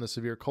frostbite from the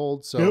severe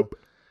cold. So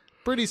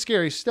pretty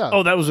scary stuff.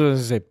 Oh, that was what I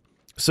was going to say.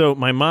 So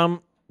my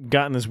mom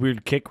got in this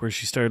weird kick where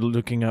she started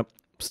looking up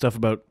stuff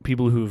about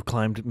people who have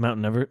climbed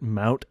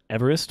Mount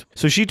Everest.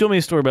 So she told me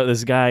a story about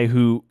this guy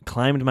who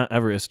climbed Mount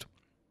Everest,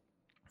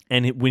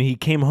 and when he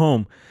came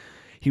home,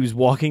 he was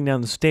walking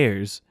down the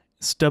stairs,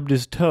 stubbed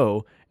his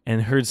toe,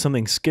 and heard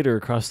something skitter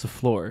across the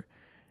floor,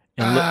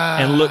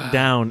 and looked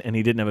down, and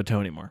he didn't have a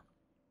toe anymore.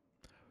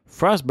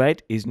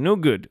 Frostbite is no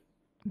good.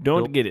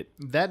 Don't get it.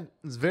 That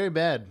is very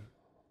bad.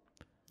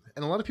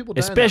 And a lot of people die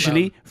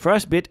Especially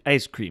frostbite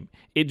ice cream.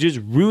 It just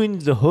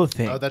ruins the whole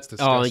thing. Oh, that's Oh,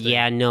 disgusting.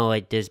 yeah, no,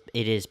 it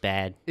is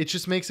bad. It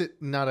just makes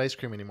it not ice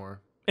cream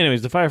anymore.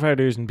 Anyways, the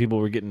firefighters and people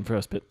were getting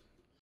frostbite.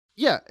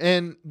 Yeah,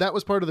 and that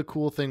was part of the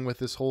cool thing with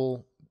this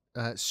whole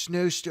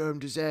snowstorm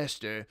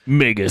disaster.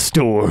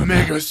 Megastorm.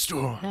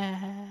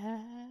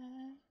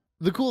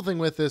 The cool thing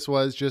with this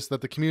was just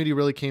that the community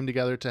really came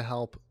together to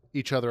help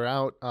each other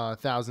out.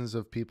 Thousands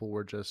of people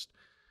were just,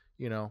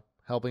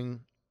 helping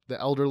the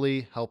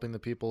elderly, helping the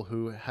people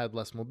who had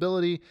less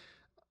mobility.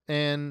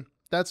 And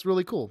that's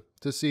really cool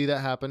to see that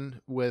happen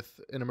with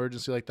an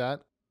emergency like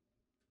that.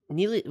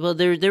 Well,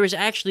 there was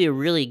actually a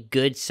really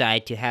good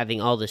side to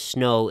having all the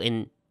snow,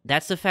 and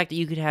that's the fact that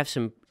you could have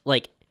some,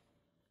 like,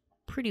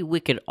 pretty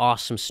wicked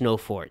awesome snow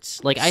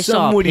forts. Like, I saw a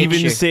Some would picture.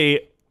 even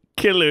say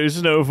killer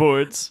snow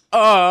forts.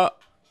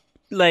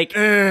 Like,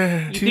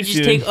 you could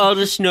just take all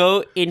the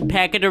snow and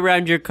pack it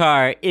around your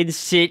car and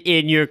sit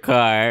in your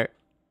car.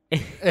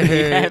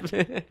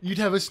 You'd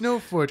have a snow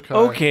fort car.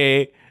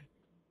 Okay.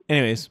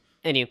 Anyways.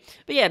 Anyway,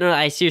 but yeah, no,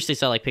 I seriously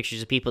saw, like,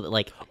 pictures of people that,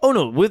 like... Oh,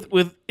 no, with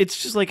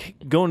it's just like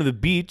going to the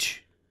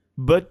beach,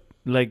 but,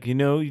 like,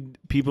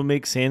 people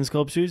make sand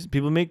sculptures.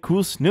 People make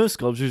cool snow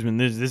sculptures when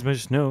there's this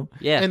much snow.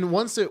 Yeah. And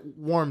once it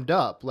warmed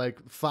up, like,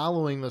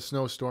 following the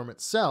snowstorm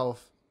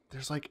itself,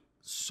 there's, like,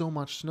 so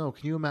much snow.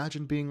 Can you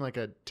imagine being, like,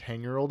 a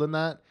 10-year-old in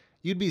that?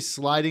 You'd be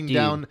sliding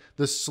down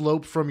the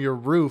slope from your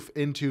roof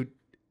into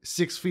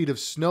 6 feet of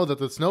snow that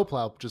the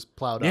snowplow just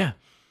plowed up.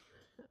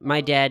 My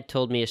dad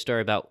told me a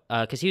story about,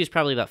 because he was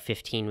probably about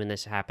 15 when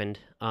this happened.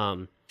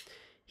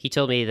 He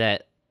told me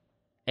that,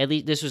 at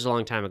least this was a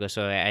long time ago,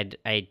 so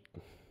I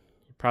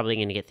probably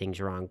going to get things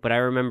wrong, but I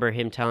remember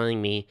him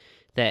telling me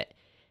that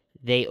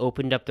they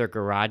opened up their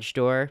garage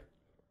door,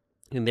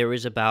 and there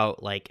was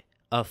about, like,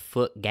 a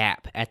foot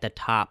gap at the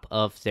top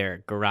of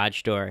their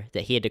garage door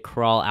that he had to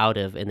crawl out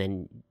of and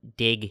then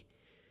dig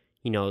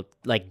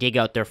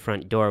out their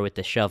front door with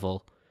the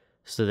shovel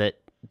so that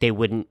they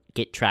wouldn't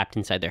get trapped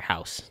inside their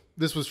house.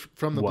 This was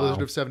from the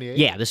Blizzard of 78?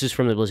 Yeah, this is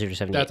from the Blizzard of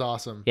 78. That's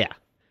awesome. Yeah.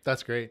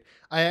 That's great.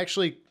 I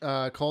actually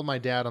called my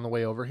dad on the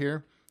way over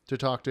here to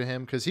talk to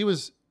him because he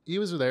was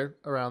there,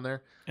 around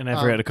there. And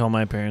I forgot to call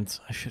my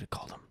parents. I should have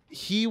called them.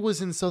 He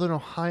was in Southern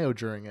Ohio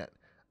during it.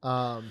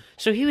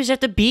 So he was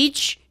at the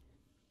beach?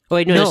 Oh,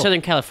 wait, no, that's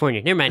Southern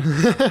California. Never mind.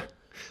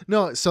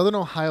 No, Southern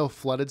Ohio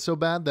flooded so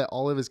bad that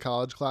all of his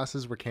college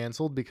classes were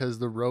canceled because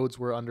the roads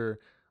were under,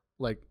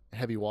 like,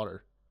 heavy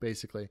water,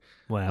 basically.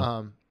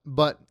 Wow.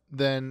 But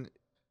then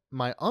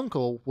my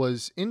uncle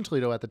was in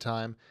Toledo at the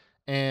time,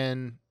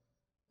 and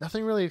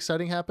nothing really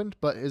exciting happened,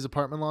 but his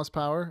apartment lost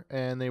power,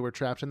 and they were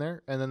trapped in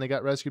there, and then they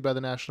got rescued by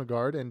the National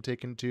Guard and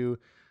taken to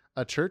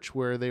a church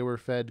where they were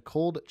fed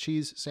cold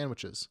cheese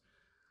sandwiches.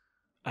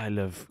 I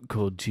love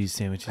cold cheese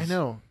sandwiches. I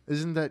know.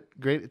 Isn't that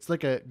great? It's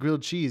like a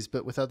grilled cheese,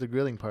 but without the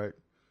grilling part.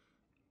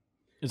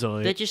 It's all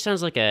That just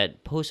sounds like a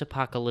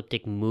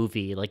post-apocalyptic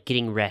movie, like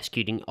getting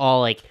rescued and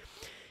all, like,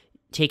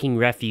 taking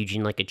refuge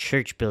in, like, a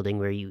church building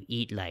where you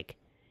eat, like,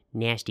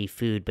 nasty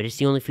food, but it's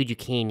the only food you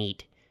can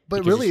eat.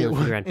 But really,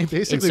 it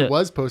basically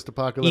was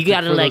post-apocalyptic. You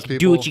gotta, for like, those people.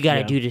 do what you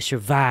gotta do to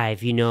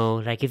survive,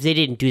 Like, if they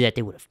didn't do that,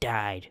 they would have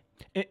died.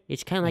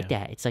 It's kind of like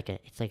that. It's like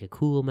a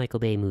cool Michael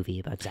Bay movie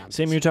about zombies.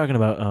 Sam, you're talking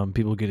about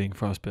people getting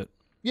frostbite.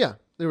 Yeah,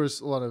 there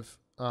was a lot of.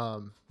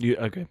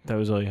 Okay, that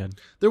was all you had.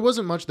 There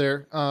wasn't much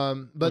there,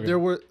 but there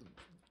were.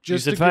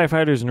 Just you said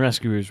firefighters and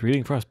rescuers were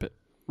getting frostbite.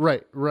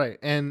 Right,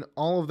 and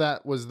all of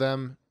that was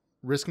them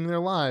risking their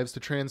lives to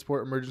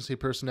transport emergency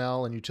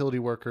personnel and utility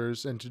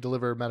workers and to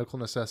deliver medical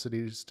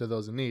necessities to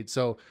those in need.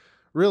 So,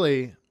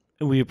 really,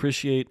 we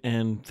appreciate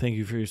and thank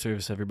you for your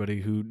service,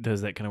 everybody who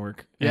does that kind of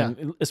work. Yeah.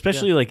 And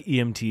especially like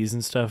EMTs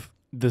and stuff.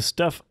 The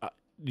stuff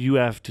you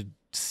have to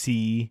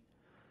see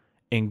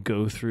and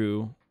go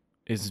through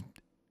is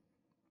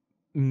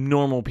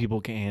normal people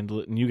can't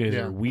handle it, and you guys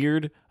are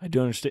weird. I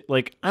don't understand.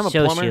 Like, I'm a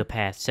plumber.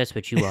 Sociopaths. That's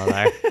what you all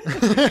are.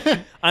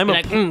 I'm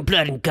like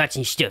blood and guts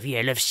and stuff.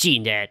 Yeah, I've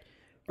seen that.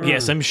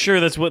 Yes, I'm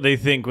sure that's what they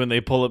think when they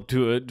pull up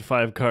to a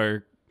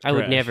 5-car. I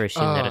would never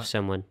assume that of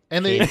someone.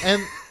 And they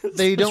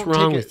don't. What's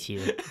wrong take with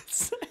you?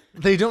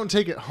 They don't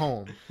take it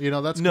home.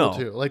 That's cool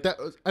too. Like that.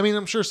 I mean,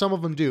 I'm sure some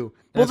of them do.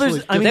 Well,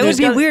 that would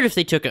be weird if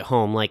they took it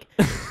home. Like,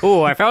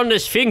 oh, I found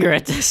this finger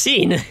at the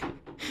scene.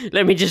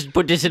 Let me just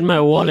put this in my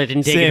wallet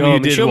and take it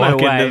home and show my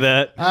wife. Into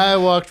that. I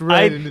walked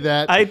into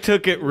that. I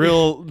took it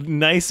real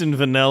nice and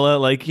vanilla.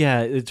 Like,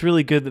 yeah, it's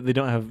really good that they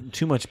don't have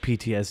too much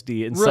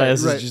PTSD. And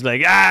Silas is just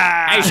like,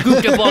 I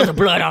scooped up all the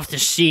blood off the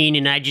scene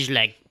and I just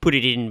like put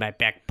it in my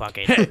back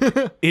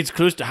pocket. It's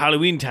close to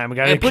Halloween time. I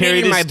gotta put carry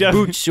it in this my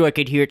boots so I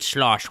could hear it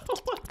slosh.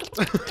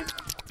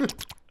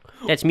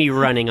 That's me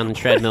running on the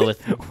treadmill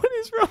with. What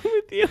is wrong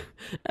with you?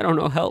 I don't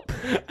know. Help.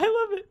 I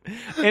love it.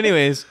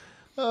 Anyways.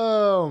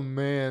 Oh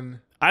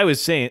man. I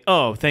was saying,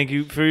 thank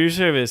you for your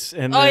service.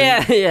 And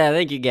yeah,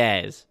 thank you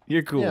guys.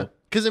 You're cool. Yeah.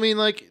 Because, I mean,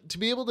 like, to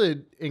be able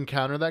to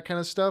encounter that kind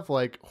of stuff,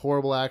 like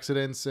horrible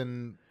accidents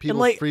and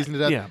people freezing to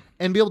death,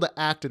 and be able to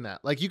act in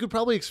that. Like, you could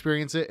probably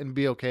experience it and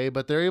be okay,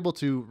 but they're able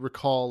to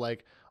recall,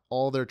 like,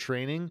 all their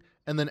training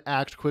and then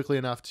act quickly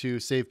enough to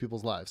save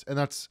people's lives. And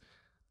that's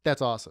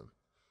awesome.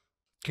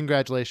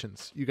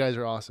 Congratulations. You guys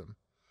are awesome.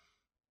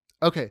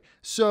 Okay,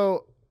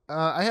 so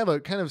I have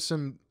a kind of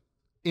some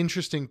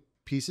interesting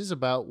pieces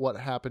about what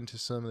happened to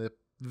some of the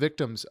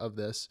victims of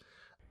this.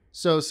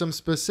 So some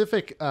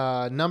specific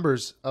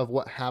numbers of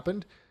what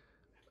happened.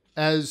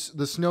 As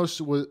the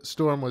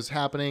snowstorm was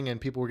happening and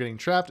people were getting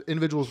trapped,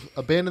 individuals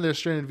abandoned their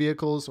stranded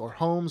vehicles or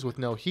homes with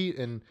no heat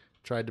and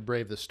tried to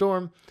brave the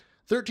storm.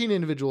 13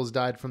 individuals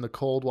died from the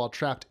cold while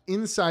trapped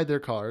inside their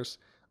cars.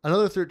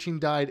 Another 13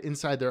 died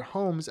inside their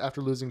homes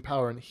after losing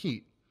power and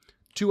heat.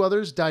 2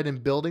 others died in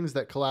buildings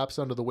that collapsed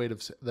under the weight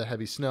of the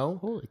heavy snow.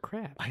 Holy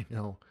crap. I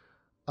know.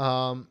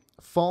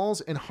 Falls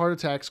and heart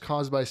attacks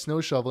caused by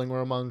snow shoveling were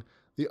among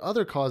the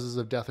other causes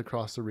of death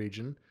across the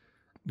region.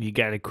 You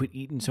gotta quit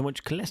eating so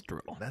much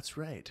cholesterol. That's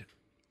right.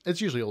 It's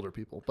usually older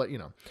people, but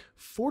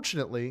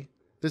fortunately,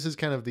 this is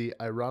kind of the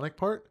ironic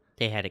part.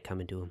 They had it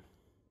coming to them.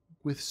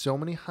 With so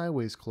many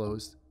highways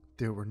closed,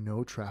 there were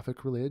no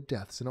traffic-related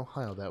deaths in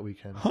Ohio that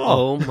weekend.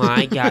 Oh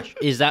my gosh.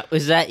 Is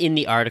that in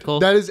the article?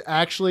 That is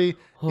actually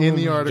in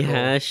the article.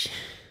 Gosh.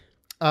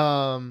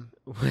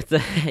 What the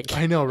heck?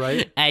 I know,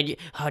 right?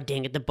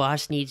 Dang it! The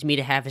boss needs me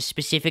to have a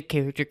specific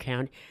character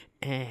count.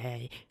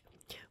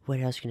 What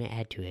else can I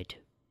add to it?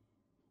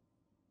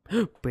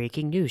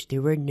 Breaking news: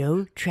 there were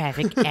no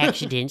traffic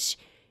accidents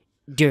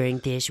during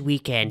this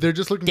weekend. They're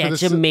just looking.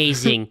 That's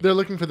amazing. They're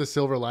looking for the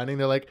silver lining.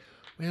 They're like,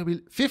 well,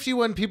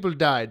 51 people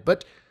died,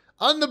 but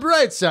on the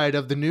bright side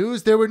of the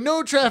news, there were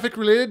no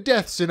traffic-related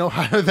deaths in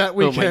Ohio that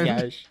weekend. Oh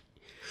my gosh!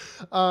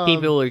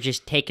 People are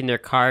just taking their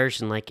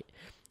cars and like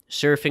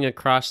surfing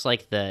across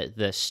like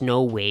the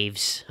snow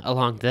waves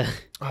along the.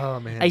 Oh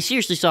man! I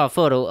seriously saw a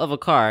photo of a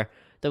car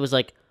that was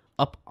like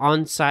up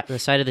on the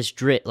side of this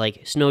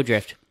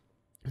snowdrift.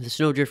 The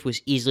snowdrift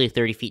was easily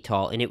 30 feet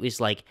tall, and it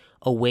was like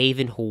a wave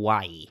in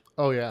Hawaii.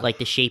 Oh yeah! Like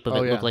the shape of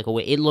it looked like a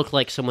wave. It looked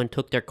like someone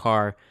took their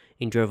car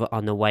and drove it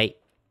on the white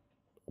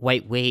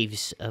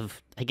waves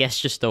of, I guess,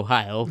 just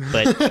Ohio.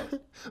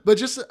 But but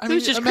just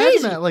imagine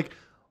crazy. that. Like,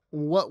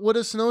 what would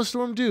a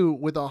snowstorm do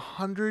with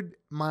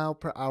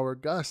 100-mile-per-hour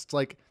gusts?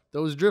 Like,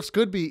 those drifts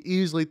could be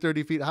easily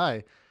 30 feet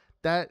high.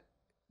 That,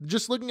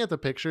 just looking at the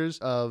pictures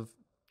of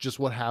just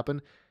what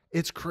happened,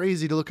 it's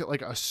crazy to look at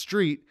like a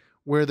street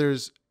where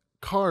there's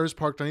cars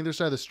parked on either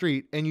side of the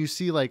street, and you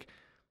see like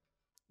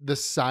the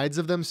sides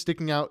of them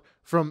sticking out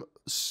from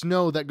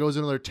snow that goes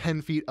another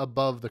 10 feet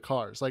above the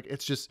cars. Like,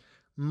 it's just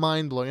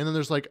mind-blowing. And then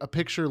there's like a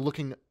picture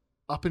looking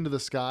up into the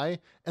sky,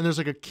 and there's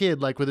like a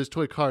kid like with his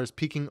toy cars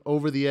peeking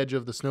over the edge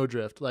of the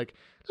snowdrift. Like,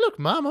 look,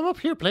 Mom, I'm up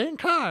here playing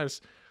cars.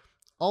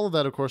 All of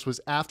that, of course,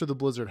 was after the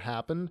blizzard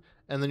happened,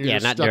 and then you're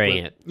just not stuck during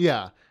with, it.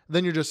 Yeah,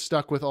 then you're just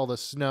stuck with all the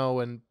snow,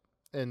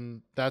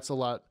 and that's a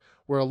lot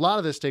where a lot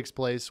of this takes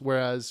place.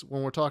 Whereas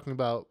when we're talking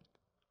about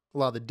a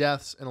lot of the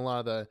deaths and a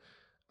lot of the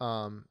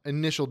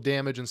initial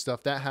damage and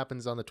stuff, that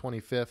happens on the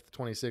 25th,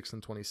 26th,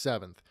 and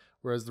 27th.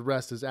 Whereas the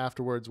rest is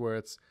afterwards, where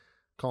it's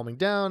calming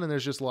down and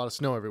there's just a lot of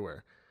snow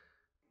everywhere.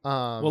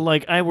 Well,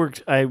 like I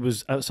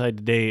was outside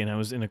today and I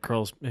was in a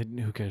Carl's.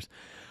 Who cares?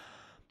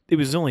 it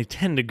was only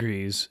 10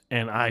 degrees,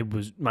 and I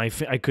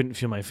couldn't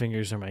feel my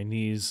fingers or my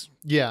knees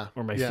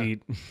or my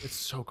feet. It's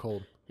so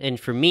cold. And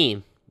for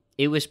me,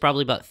 it was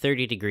probably about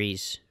 30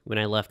 degrees when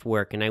I left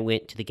work, and I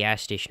went to the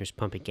gas station, was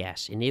pumping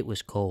gas, and it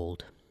was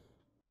cold.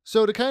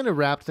 So to kind of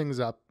wrap things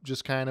up,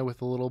 just kind of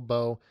with a little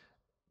bow,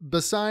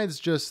 besides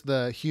just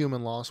the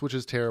human loss, which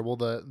is terrible,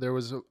 there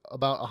was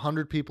about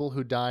 100 people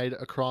who died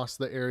across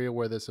the area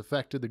where this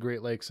affected, the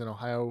Great Lakes and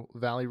Ohio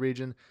Valley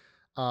region,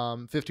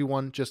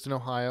 51 just in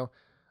Ohio.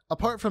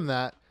 Apart from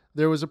that,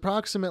 there was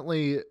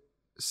approximately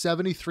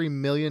 $73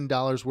 million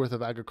worth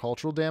of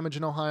agricultural damage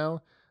in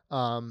Ohio,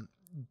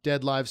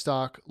 dead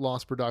livestock,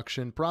 lost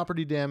production,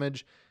 property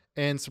damage,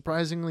 and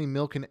surprisingly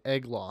milk and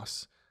egg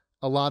loss.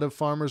 A lot of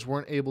farmers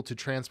weren't able to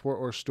transport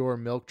or store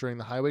milk during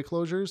the highway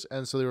closures,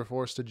 and so they were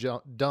forced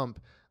to dump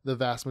the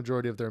vast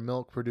majority of their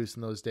milk produced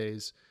in those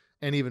days,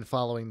 and even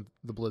following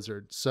the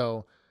blizzard.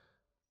 So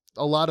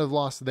a lot of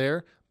loss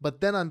there. But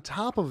then on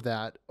top of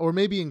that, or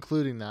maybe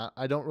including that,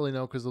 I don't really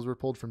know because those were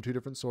pulled from two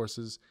different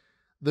sources,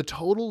 the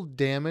total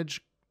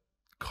damage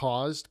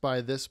caused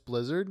by this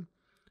blizzard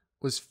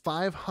was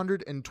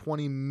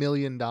 $520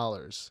 million,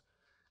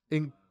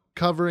 in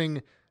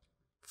covering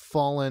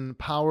fallen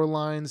power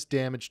lines,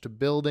 damage to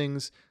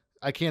buildings.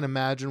 I can't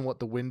imagine what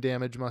the wind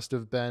damage must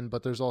have been,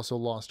 but there's also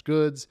lost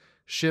goods.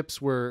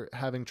 Ships were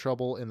having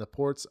trouble in the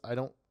ports. I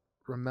don't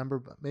remember,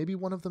 but maybe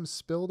one of them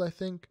spilled, I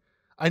think.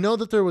 I know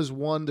that there was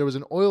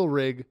an oil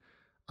rig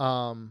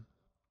that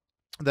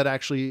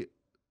actually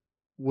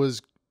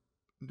was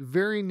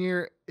very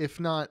near, if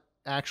not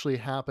actually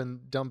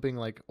happened, dumping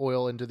like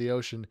oil into the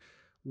ocean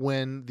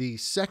when the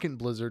second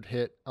blizzard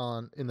hit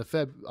in the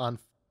February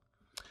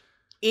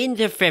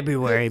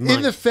month.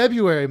 In the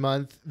February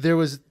month, there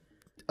was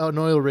an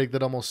oil rig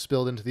that almost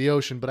spilled into the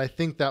ocean, but I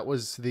think that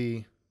was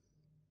the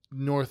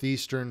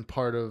northeastern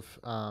part of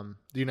the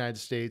United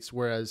States,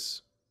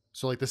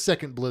 so like the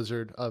second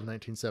blizzard of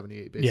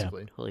 1978,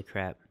 basically. Yeah. Holy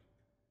crap.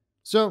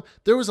 So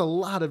there was a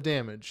lot of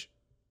damage.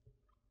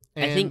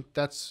 And I think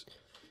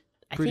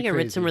I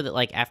read somewhere that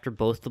like after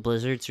both the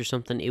blizzards or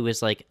something, it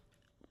was like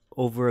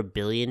over $1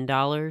 billion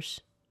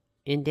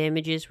in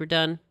damages were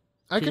done.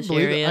 I could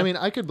believe it. I mean,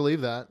 I could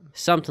believe that.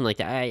 Something like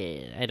that.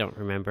 I don't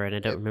remember, and I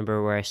don't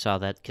remember where I saw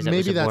that because that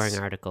was a boring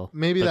article.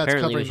 Maybe that's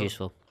apparently covering it was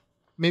useful.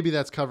 Maybe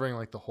that's covering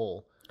like the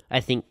whole. I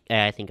think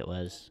it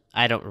was.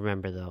 I don't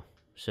remember though,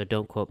 so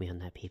don't quote me on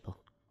that, people.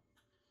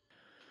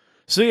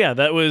 So yeah,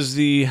 that was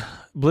the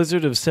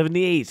blizzard of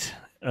 '78,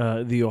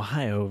 the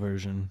Ohio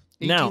version.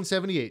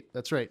 1878.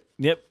 That's right.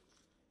 Yep.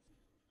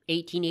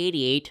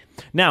 1888.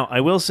 Now I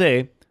will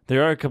say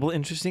there are a couple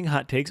interesting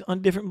hot takes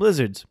on different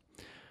blizzards.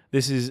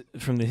 This is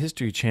from the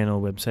History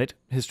Channel website,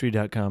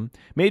 history.com.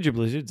 Major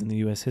blizzards in the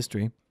U.S.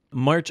 history.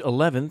 March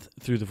 11th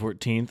through the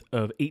 14th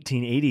of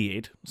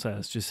 1888,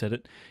 Silas just said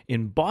it,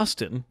 in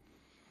Boston,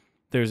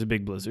 there's a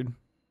big blizzard.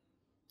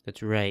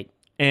 That's right.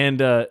 And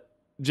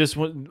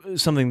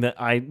something that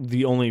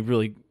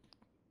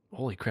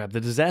holy crap, the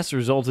disaster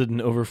resulted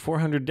in over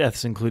 400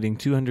 deaths, including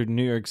 200 in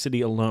New York City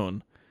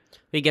alone.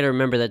 We got to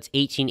remember that's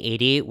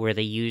 1888, where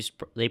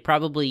they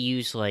probably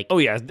used like. Oh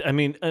yeah, I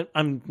mean,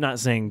 I'm not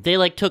saying they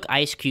like took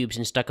ice cubes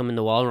and stuck them in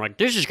the wall and were like,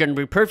 this is going to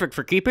be perfect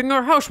for keeping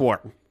our house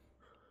warm.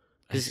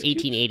 Because it's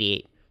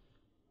 1888.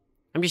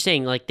 I'm just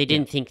saying, like they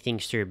didn't think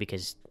things through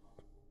because.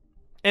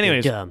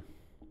 Anyways, they're dumb.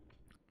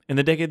 In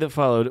the decade that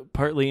followed,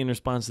 partly in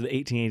response to the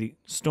 1880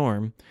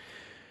 storm,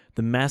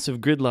 the massive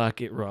gridlock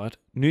it wrought,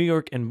 New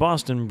York and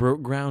Boston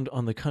broke ground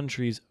on the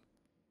country's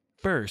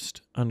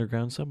first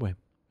underground subway.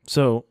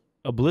 So.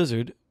 A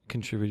blizzard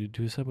contributed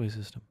to a subway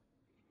system.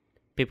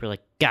 People are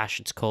like, gosh,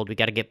 it's cold. We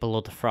got to get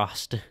below the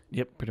frost.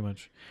 Yep, pretty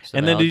much. So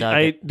and then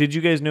did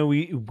you guys know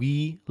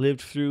we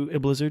lived through a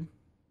blizzard?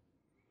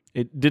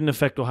 It didn't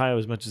affect Ohio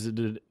as much as it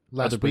did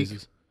other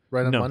places.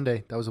 Right on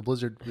Monday. That was a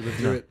blizzard. We lived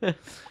through it.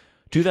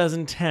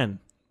 2010.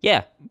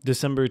 Yeah.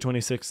 December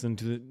 26th and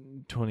to the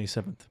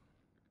 27th.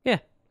 Yeah.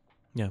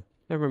 Yeah.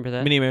 I remember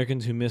that. Many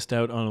Americans who missed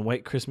out on a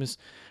white Christmas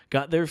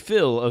got their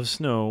fill of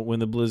snow when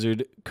the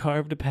blizzard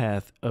carved a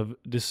path of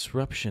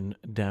disruption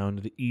down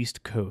the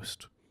East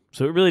Coast.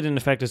 So it really didn't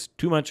affect us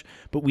too much,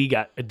 but we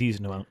got a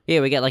decent amount. Yeah,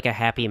 we got like a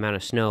happy amount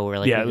of snow. Where,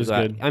 like, yeah, it was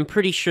good. I'm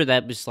pretty sure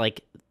that was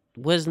like,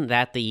 wasn't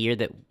that the year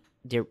that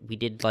we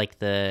did like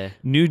the...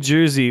 New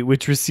Jersey,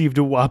 which received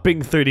a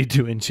whopping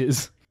 32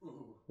 inches.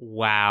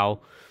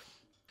 Wow.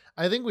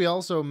 I think we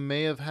also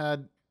may have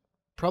had,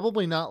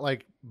 probably not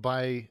like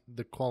by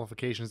the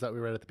qualifications that we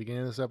read at the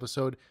beginning of this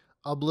episode,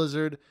 a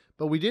blizzard,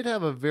 but we did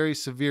have a very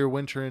severe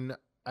winter in,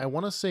 I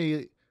want to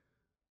say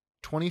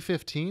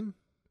 2015?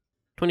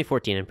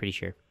 2014, I'm pretty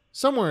sure.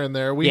 Somewhere in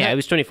there. It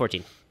was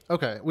 2014.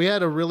 Okay. We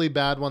had a really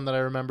bad one that I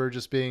remember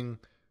just being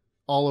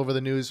all over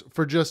the news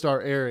for just our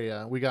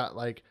area. We got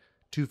like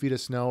 2 feet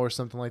of snow or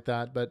something like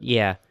that, but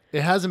yeah,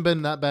 it hasn't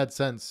been that bad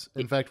since.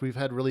 In fact, we've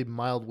had really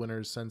mild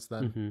winters since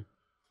then. Mm-hmm.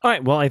 All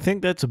right. Well, I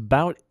think that's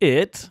about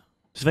it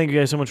So thank you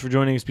guys so much for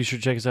joining us. Be sure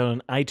to check us out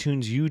on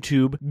iTunes,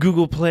 YouTube,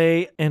 Google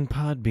Play, and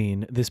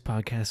Podbean. This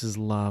podcast is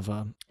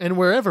Lava. And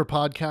wherever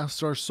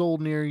podcasts are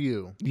sold near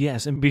you.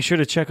 Yes, and be sure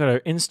to check out our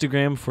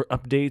Instagram for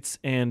updates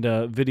and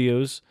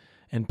videos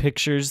and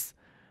pictures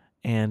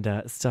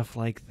and stuff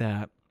like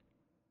that.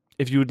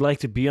 If you would like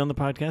to be on the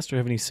podcast or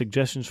have any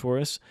suggestions for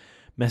us,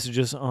 message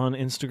us on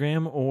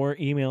Instagram or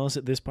email us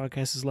at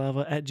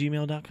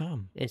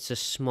thispodcastislava@gmail.com. It's a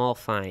small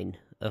fine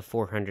of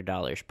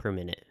 $400 per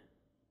minute.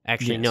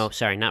 Actually, Yes. no,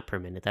 sorry, not per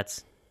minute.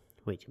 That's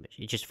way too much.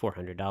 It's just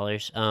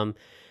 $400.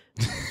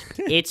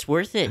 It's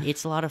worth it.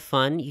 It's a lot of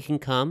fun. You can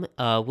come.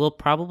 We'll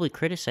probably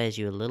criticize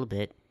you a little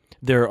bit.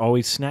 There are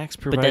always snacks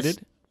But that's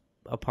provided.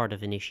 a part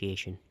of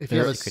initiation. If you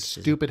have a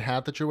Criticism. stupid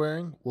hat that you're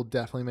wearing, we'll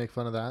definitely make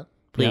fun of that.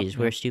 Please Yep.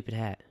 wear a stupid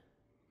hat.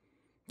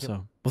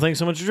 So, well, thanks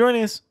so much for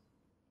joining us.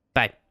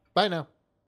 Bye. Bye now.